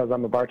fuck me because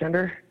I'm a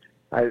bartender.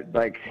 I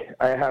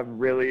have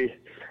a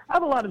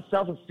lot of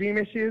self-esteem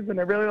issues, and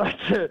I really like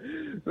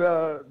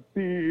to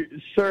be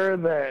sure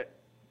that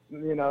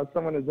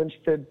someone is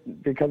interested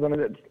because I'm in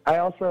it. I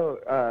also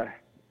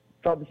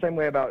felt the same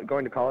way about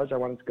going to college. I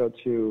wanted to go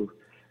to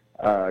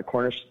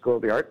Cornish School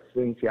of the Arts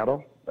in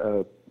Seattle,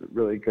 a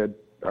really good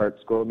art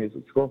school,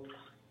 music school.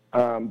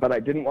 But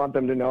I didn't want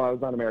them to know I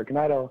was on American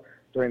Idol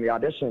during the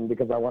audition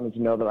because I wanted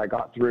to know that I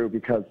got through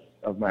because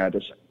of my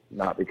audition,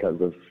 not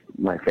because of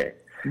my fame.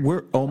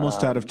 We're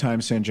almost out of time,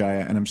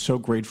 Sanjaya, and I'm so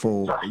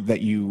grateful that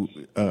you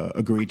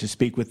agreed to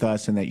speak with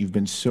us and that you've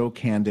been so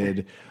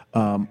candid.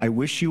 I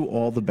wish you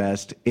all the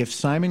best. If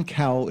Simon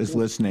Cowell is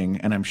listening,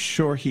 and I'm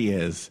sure he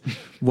is,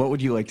 what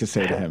would you like to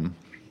say to him?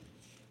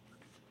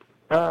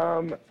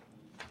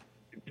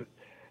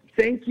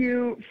 Thank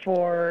you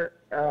for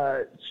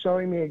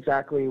showing me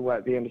exactly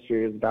what the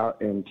industry is about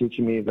and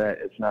teaching me that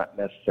it's not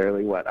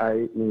necessarily what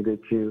I needed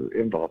to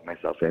involve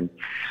myself in.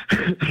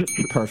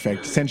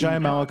 Perfect. Sanjaya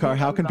Malakar,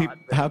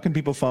 how can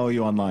people follow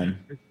you online?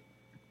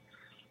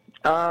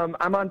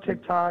 I'm on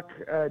TikTok,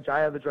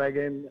 Jaya the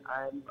Dragon.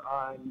 I'm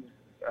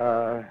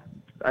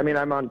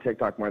on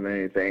TikTok more than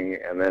anything,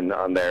 and then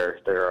on there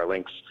are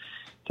links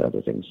to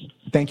other things.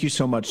 Thank you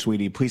so much,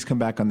 sweetie. Please come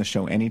back on the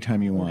show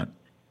anytime you want.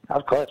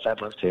 Of course,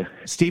 I'd love to.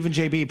 Steve and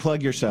JB,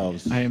 plug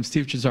yourselves. I am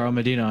Steve Cesaro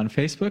Medina on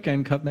Facebook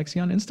and Cup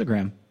Mexi on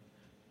Instagram.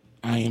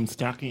 I am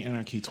Stacking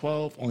Anarchy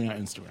 12, only on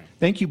Instagram.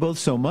 Thank you both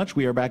so much.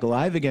 We are back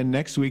live again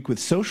next week with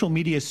social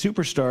media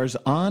superstars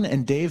On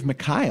and Dave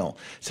McKyle.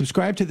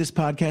 Subscribe to this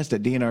podcast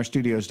at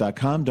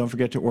dnrstudios.com. Don't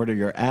forget to order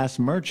your ass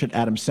merch at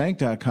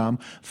adamsank.com.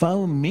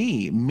 Follow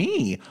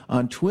me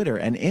on Twitter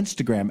and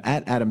Instagram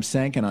at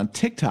adamsank and on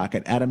TikTok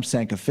at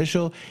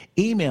adamsankofficial.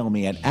 Email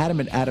me at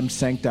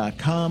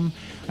adam@adamsank.com.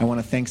 I want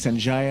to thank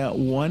Sanjaya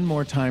one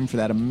more time for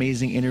that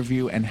amazing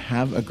interview, and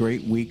have a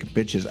great week,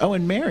 bitches. Oh,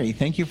 and Mary,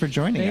 thank you for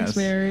joining us. Thanks,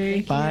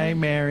 Mary. Bye,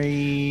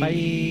 Mary.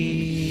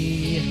 Bye.